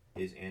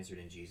 Is answered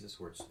in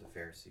Jesus' words to the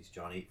Pharisees.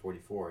 John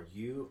 8:44,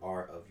 "You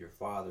are of your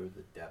father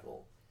the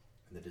devil,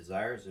 and the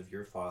desires of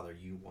your father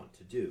you want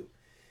to do.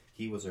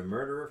 He was a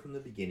murderer from the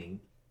beginning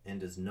and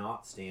does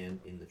not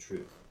stand in the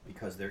truth,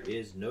 because there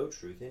is no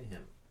truth in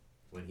him.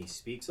 When he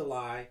speaks a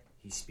lie,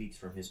 he speaks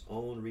from his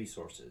own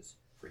resources,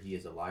 for he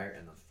is a liar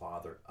and the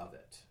father of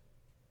it."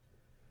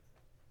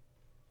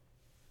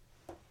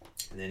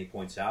 And then he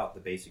points out the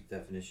basic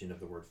definition of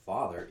the word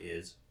father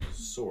is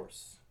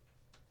source.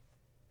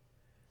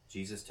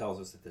 Jesus tells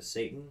us that the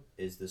Satan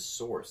is the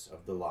source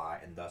of the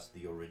lie and thus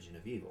the origin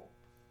of evil.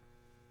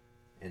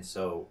 And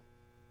so,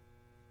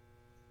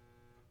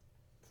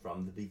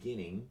 from the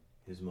beginning,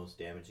 his most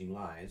damaging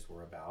lies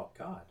were about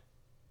God.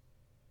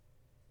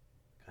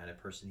 The kind of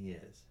person he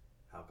is,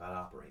 how God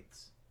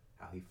operates,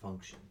 how he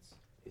functions,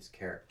 his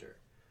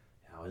character,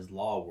 how his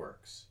law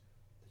works,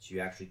 that you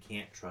actually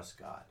can't trust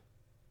God.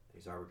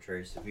 He's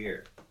arbitrary,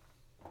 severe.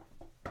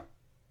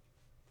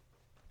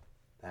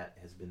 That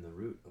has been the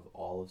root of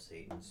all of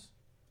Satan's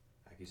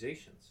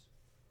accusations.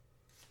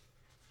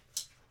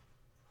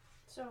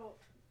 So,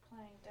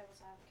 playing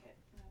devil's advocate,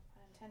 no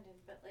pun intended,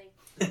 but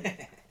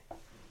like,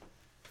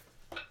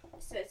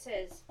 so it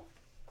says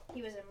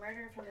he was a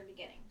murderer from the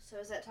beginning. So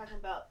is that talking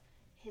about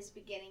his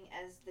beginning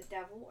as the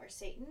devil or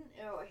Satan,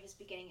 or his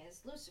beginning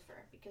as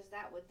Lucifer? Because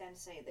that would then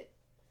say that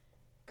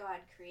God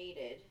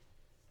created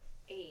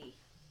a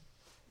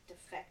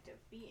defective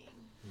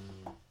being.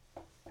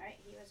 Right?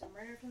 He was a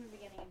murderer from the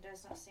beginning and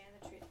does not stand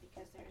the truth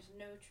because there is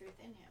no truth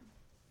in him.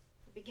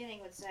 The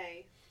beginning would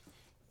say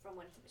from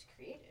when he was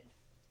created.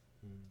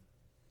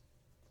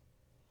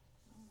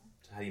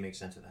 So how do you make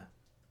sense of that?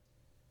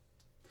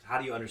 How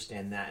do you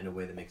understand that in a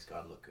way that makes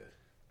God look good?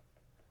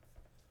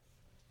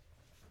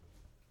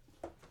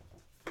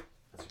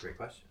 That's a great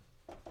question.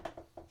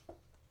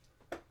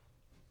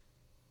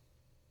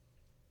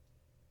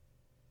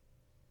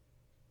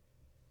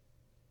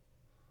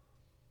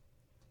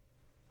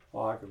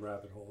 Well, I could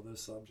rabbit hole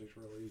this subject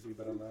real easy,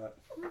 but I'm not.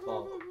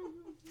 Well,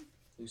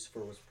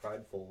 Lucifer was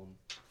prideful,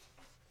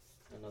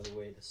 and another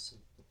way to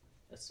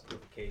a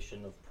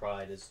simplification of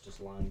pride is just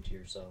lying to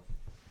yourself.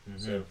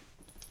 So,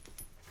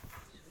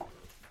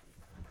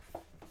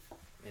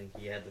 and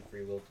he had the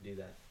free will to do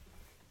that.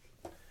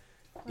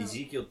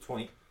 Ezekiel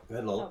 20. Go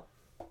ahead, Lola.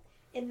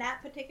 In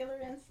that particular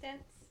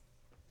instance,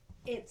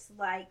 it's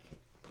like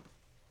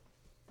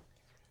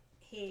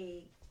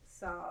he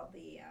saw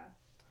that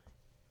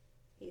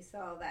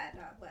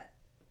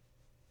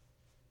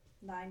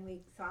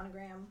 9-week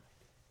sonogram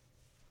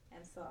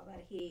and saw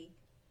that he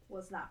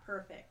was not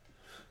perfect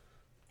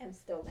and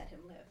still let him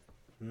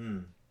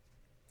live.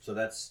 So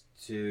that's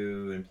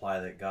to imply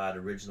that God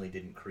originally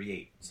didn't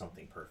create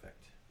something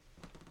perfect.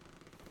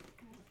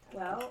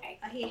 Well,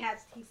 he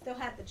still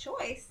had the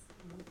choice,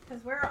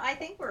 because I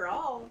think we're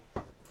all,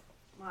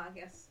 well, I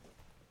guess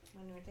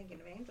when we're thinking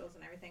of angels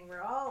and everything,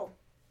 we're all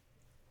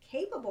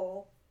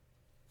capable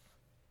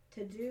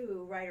to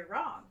do right or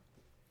wrong.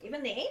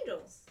 Even the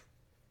angels.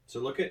 So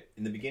look at,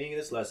 in the beginning of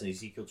this lesson,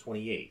 Ezekiel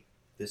 28.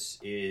 This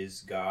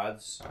is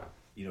God's,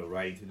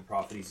 writing through the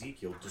prophet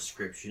Ezekiel,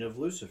 description of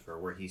Lucifer,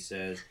 where he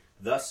says,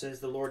 "Thus says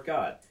the Lord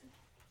God,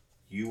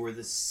 you were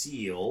the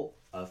seal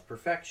of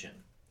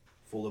perfection,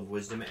 full of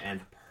wisdom and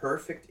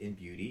perfect in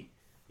beauty.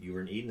 You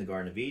were in Eden, the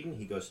Garden of Eden."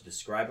 He goes to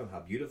describe him, how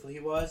beautiful he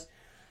was.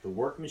 "The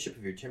workmanship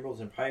of your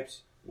timbrels and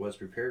pipes was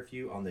prepared for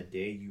you on the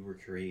day you were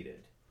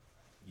created.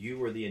 You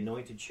were the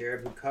anointed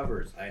cherub who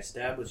covers. I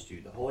established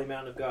you, the holy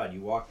mountain of God.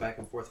 You walked back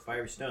and forth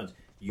fiery stones.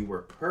 You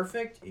were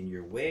perfect in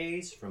your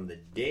ways from the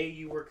day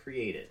you were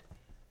created."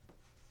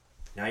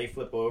 Now you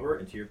flip over,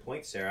 and to your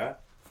point, Sarah,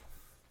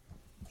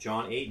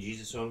 John 8,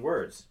 Jesus' own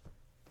words.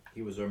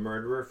 He was a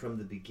murderer from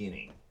the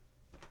beginning.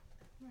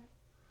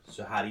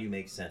 So how do you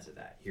make sense of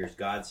that? Here's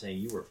God saying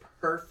you were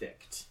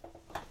perfect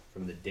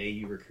from the day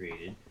you were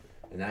created.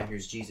 And now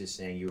here's Jesus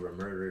saying you were a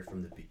murderer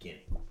from the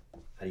beginning.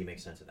 How do you make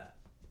sense of that?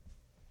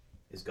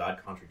 Is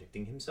God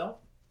contradicting himself?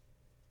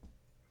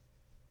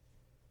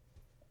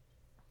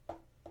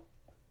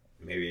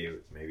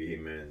 Maybe he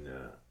meant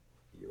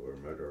you were a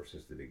murderer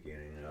since the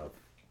beginning of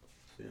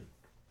sin.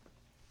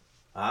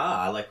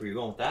 I like where you're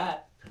going with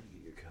that.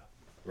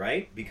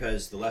 Right?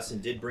 Because the lesson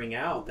did bring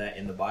out that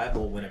in the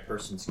Bible, when a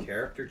person's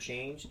character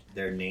changed,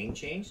 their name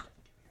changed.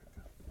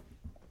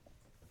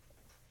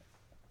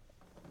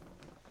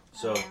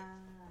 So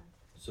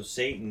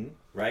Satan,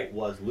 right,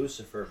 was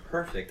Lucifer,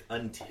 perfect,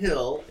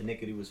 until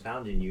iniquity was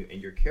found in you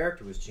and your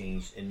character was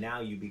changed, and now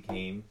you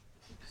became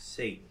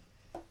Satan.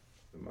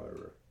 The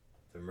murderer.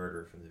 The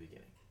murderer from the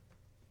beginning.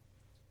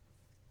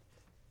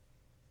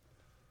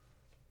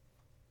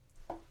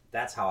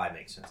 That's how I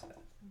make sense of that.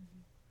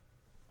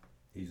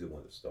 He's the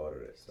one that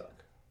started it, stuff.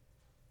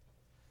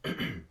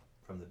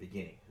 From the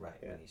beginning, right,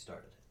 Yeah. when he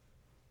started it.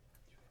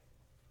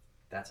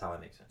 That's how I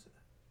make sense of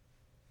that.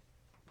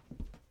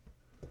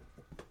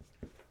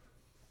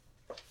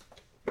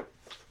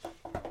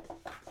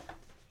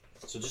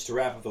 So just to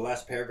wrap up the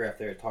last paragraph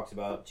there, it talks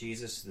about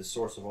Jesus, the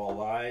source of all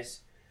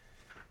lies.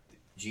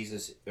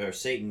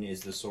 Satan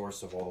is the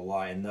source of all the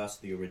lie, and thus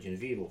the origin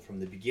of evil. From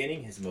the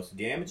beginning, his most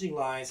damaging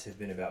lies have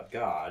been about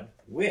God,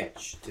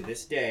 which, to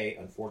this day,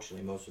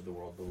 unfortunately, most of the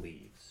world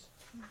believes.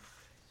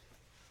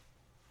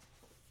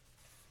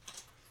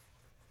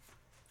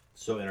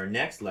 So in our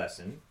next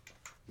lesson,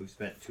 we've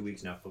spent 2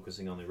 weeks now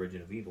focusing on the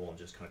origin of evil and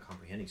just kind of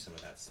comprehending some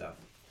of that stuff.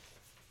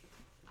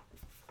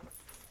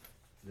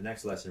 The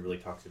next lesson really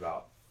talks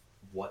about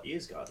what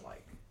is God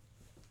like?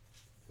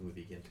 And we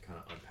begin to kind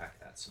of unpack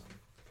that some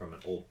from an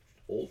Old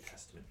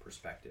Testament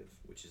perspective,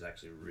 which is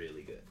actually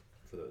really good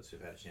for those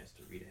who've had a chance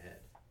to read ahead.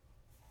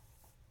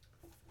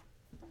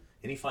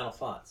 Any final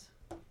thoughts?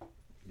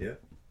 Yeah.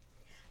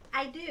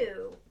 I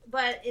do,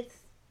 but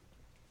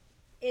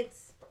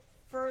it's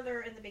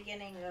further in the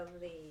beginning of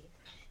the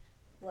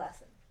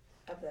lesson,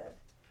 of the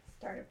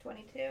start of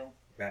 22,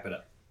 Wrap it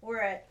up.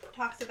 where it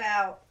talks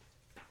about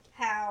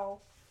how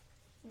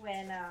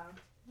when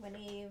when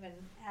Eve and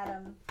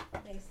Adam,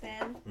 they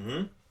sinned,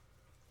 Mm-hmm.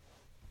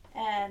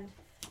 and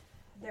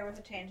there was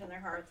a change in their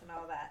hearts and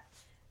all that.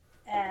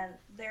 And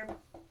there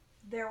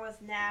was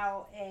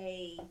now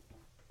a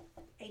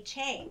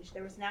change.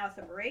 There was now a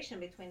separation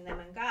between them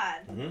and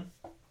God. Mm-hmm.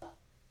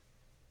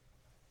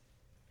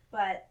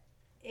 But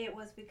it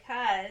was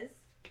because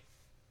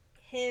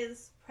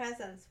his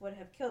presence would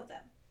have killed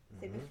them.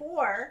 See, Mhm.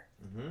 before,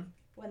 Mm-hmm.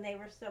 when they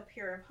were still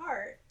pure of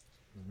heart,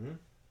 Mm-hmm.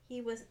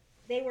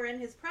 they were in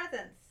his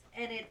presence,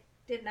 and it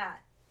did not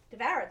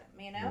devour them,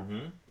 you know?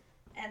 Mm-hmm.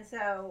 And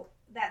so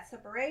that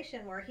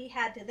separation where he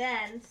had to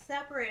then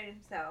separate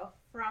himself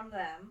from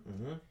them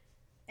Mm-hmm.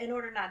 in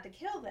order not to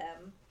kill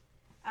them,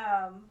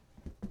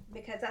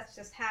 because that's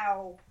just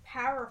how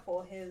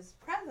powerful his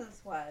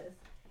presence was.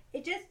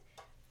 It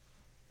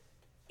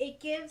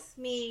gives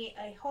me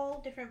a whole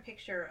different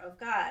picture of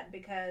God,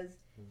 because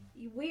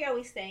we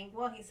always think,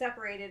 well, he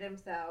separated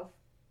himself,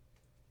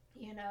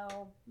 you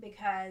know,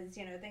 because,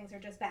 you know, things are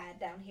just bad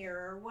down here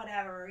or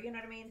whatever, you know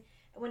what I mean?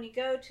 When you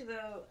go to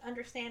the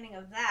understanding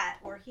of that,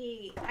 where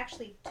he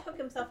actually took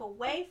himself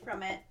away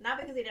from it, not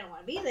because he didn't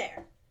want to be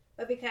there,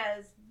 but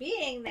because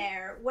being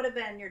there would have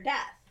been your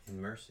death. In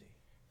mercy.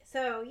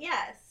 So,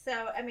 yes.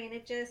 So, I mean,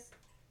 it just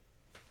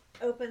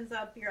opens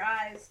up your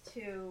eyes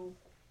to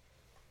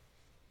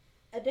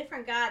a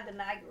different God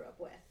than I grew up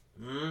with.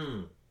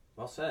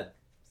 Well said.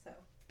 So,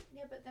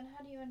 Yeah, but then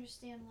how do you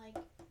understand, like,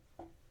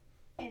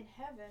 in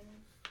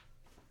heaven,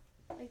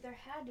 like, there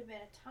had to have been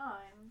a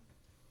time,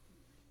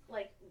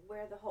 like,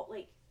 where the whole,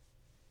 like,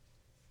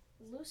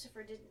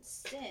 Lucifer didn't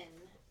sin.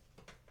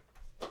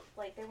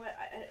 Like, there were,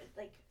 I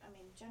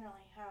mean,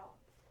 generally how,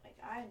 like,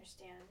 I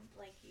understand,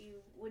 like, you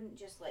wouldn't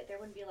just, like, there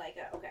wouldn't be, like,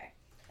 okay,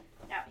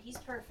 now, he's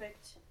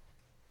perfect,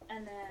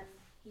 and then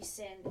he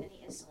sinned, and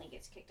he instantly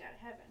gets kicked out of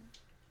heaven.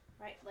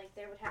 Right, like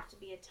there would have to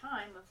be a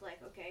time of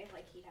like, okay,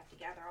 like he'd have to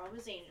gather all of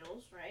his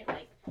angels, right?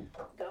 Like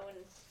go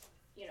and,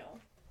 you know,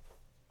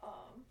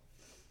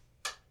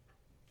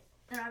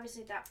 and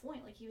obviously at that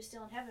point, like he was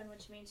still in heaven,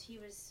 which means he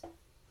was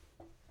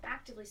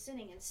actively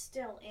sinning and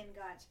still in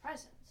God's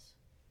presence,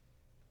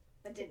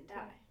 but didn't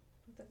die.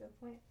 that's a good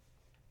point.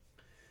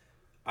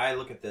 I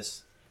look at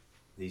these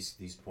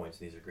points.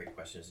 These are great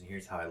questions, and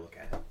here's how I look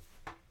at it.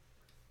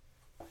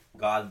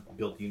 God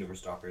built the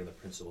universe to operate on the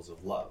principles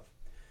of love.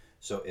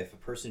 So if a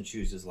person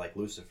chooses, like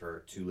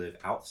Lucifer, to live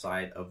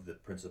outside of the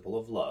principle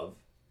of love,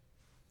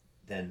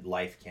 then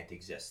life can't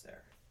exist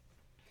there.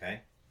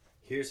 Okay?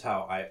 Here's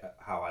how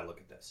I look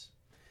at this.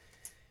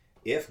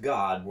 If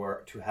God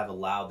were to have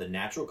allowed the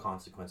natural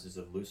consequences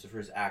of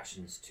Lucifer's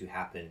actions to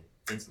happen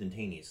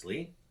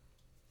instantaneously,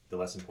 the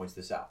lesson points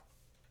this out.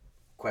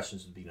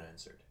 Questions would be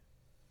unanswered.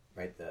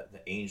 Right? The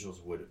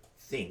angels would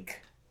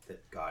think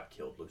that God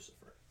killed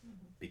Lucifer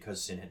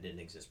because sin didn't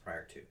exist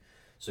prior to.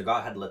 So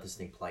God had to let this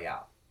thing play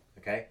out.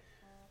 Okay?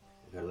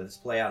 We've got to let this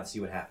play out and see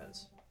what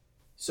happens.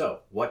 So,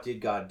 what did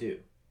God do?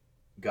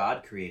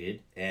 God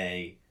created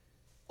a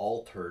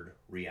altered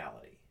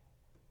reality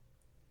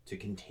to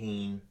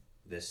contain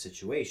this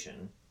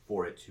situation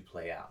for it to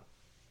play out.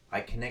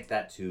 I connect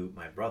that to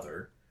my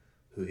brother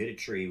who hit a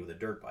tree with a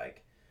dirt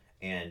bike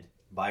and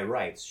by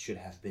rights should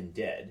have been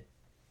dead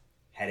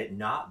had it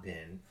not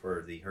been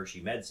for the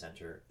Hershey Med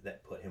Center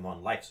that put him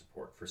on life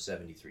support for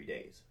 73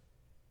 days.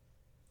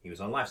 He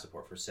was on life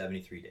support for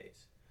 73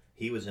 days.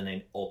 He was in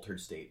an altered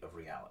state of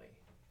reality.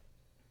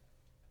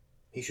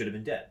 He should have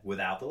been dead.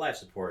 Without the life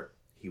support,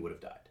 he would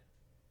have died.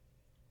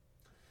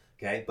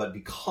 Okay, but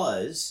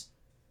because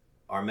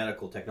our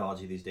medical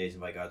technology these days,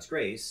 and by God's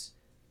grace,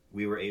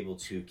 we were able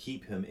to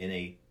keep him in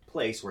a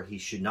place where he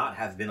should not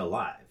have been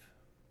alive.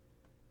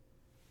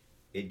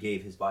 It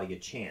gave his body a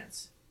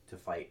chance to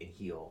fight and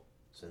heal,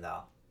 so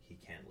now he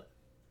can live.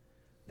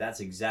 That's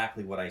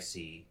exactly what I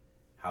see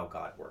how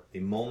God worked. The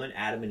moment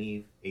Adam and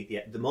Eve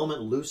ate the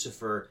moment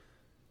Lucifer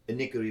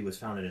iniquity was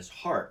found in his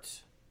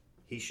heart,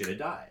 he should have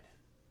died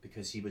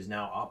because he was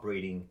now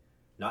operating,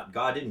 not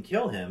God didn't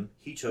kill him,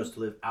 he chose to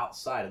live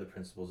outside of the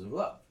principles of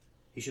love.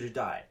 He should have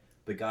died.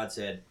 But God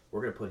said,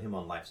 we're going to put him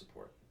on life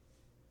support.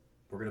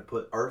 We're going to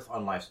put earth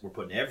on life. We're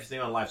putting everything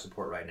on life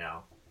support right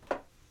now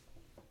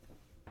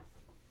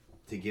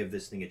to give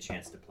this thing a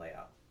chance to play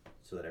out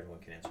so that everyone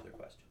can answer their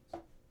questions.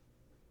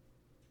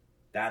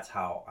 That's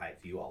how I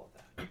view all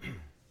of that.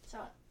 So,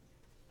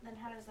 then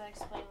how does that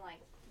explain, like,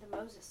 the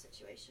Moses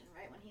situation,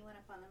 right? When he went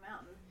up on the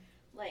mountain,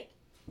 like,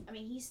 I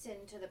mean, he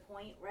sinned to the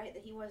point, right,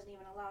 that he wasn't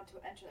even allowed to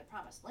enter the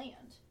promised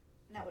land.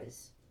 And that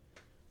was,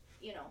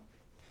 you know,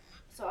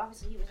 so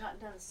obviously he was not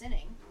done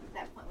sinning at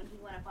that point when he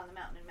went up on the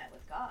mountain and met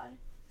with God.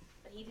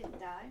 But he didn't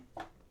die.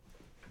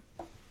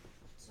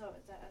 So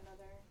is that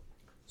another...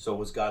 So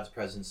was God's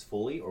presence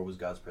fully or was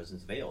God's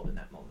presence veiled in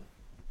that moment?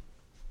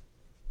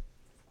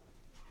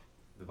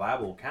 The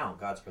Bible will count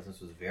God's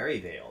presence was very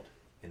veiled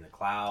in the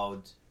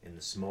clouds, in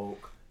the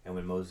smoke, and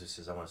when Moses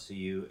says, I want to see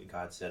you,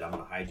 God said, I'm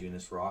going to hide you in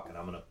this rock and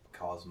I'm going to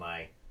cause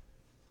my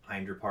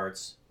hinder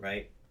parts,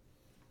 right?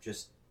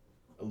 Just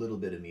a little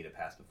bit of me to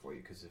pass before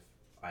you, because if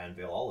I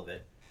unveil all of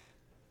it,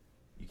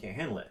 you can't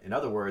handle it. In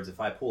other words, if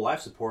I pull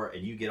life support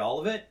and you get all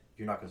of it,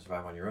 you're not going to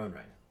survive on your own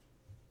right now.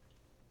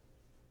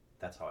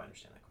 That's how I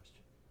understand that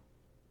question.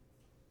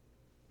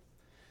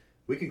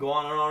 We could go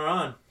on and on and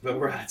on, but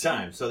we're out of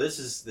time. So this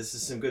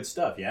is some good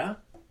stuff, yeah?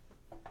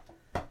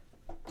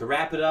 To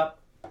wrap it up,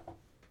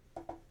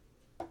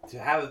 to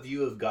have a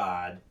view of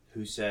God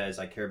who says,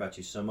 I care about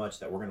you so much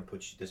that we're going to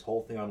put this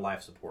whole thing on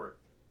life support,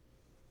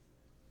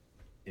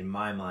 in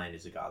my mind,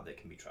 is a God that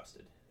can be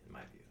trusted, in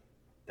my view.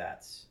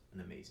 That's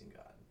an amazing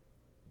God.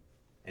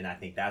 And I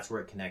think that's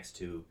where it connects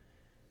to,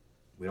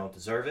 we don't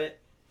deserve it,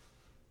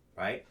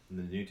 right? In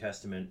the New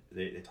Testament,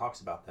 it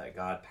talks about that.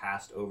 God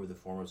passed over the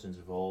former sins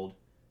of old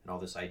and all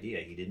this idea.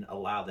 He didn't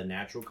allow the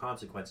natural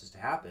consequences to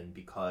happen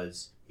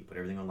because he put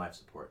everything on life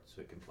support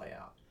so it can play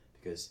out.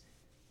 Because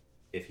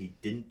if he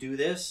didn't do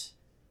this,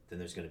 then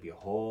there's going to be a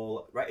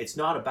whole, right? It's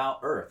not about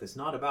earth. It's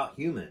not about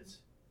humans,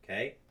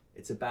 okay?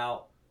 It's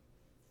about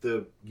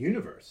the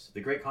universe.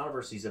 The great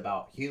controversy is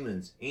about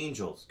humans,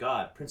 angels,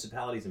 God,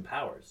 principalities and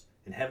powers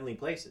in heavenly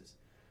places.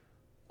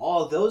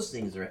 All of those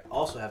things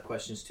also have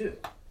questions too.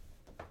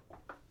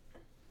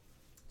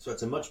 So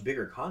it's a much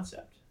bigger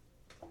concept.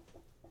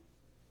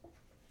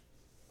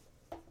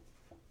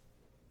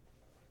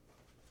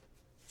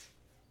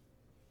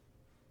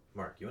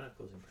 Mark, you want to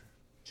close in prayer?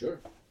 Sure.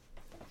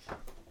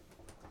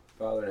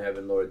 Father in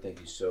heaven, Lord, thank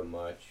you so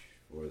much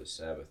for the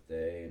Sabbath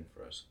day and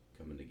for us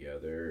coming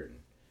together and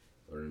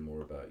learning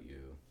more about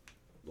you.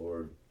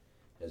 Lord,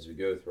 as we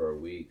go through our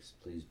weeks,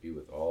 please be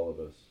with all of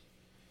us.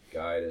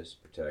 Guide us,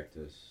 protect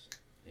us,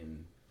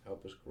 and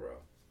help us grow.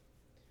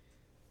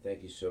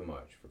 Thank you so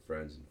much for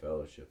friends and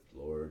fellowship,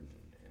 Lord,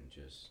 and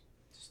just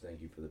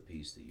thank you for the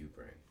peace that you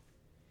bring.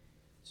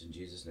 It's in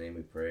Jesus' name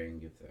we pray and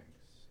give thanks.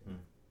 Amen.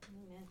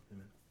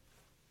 Amen.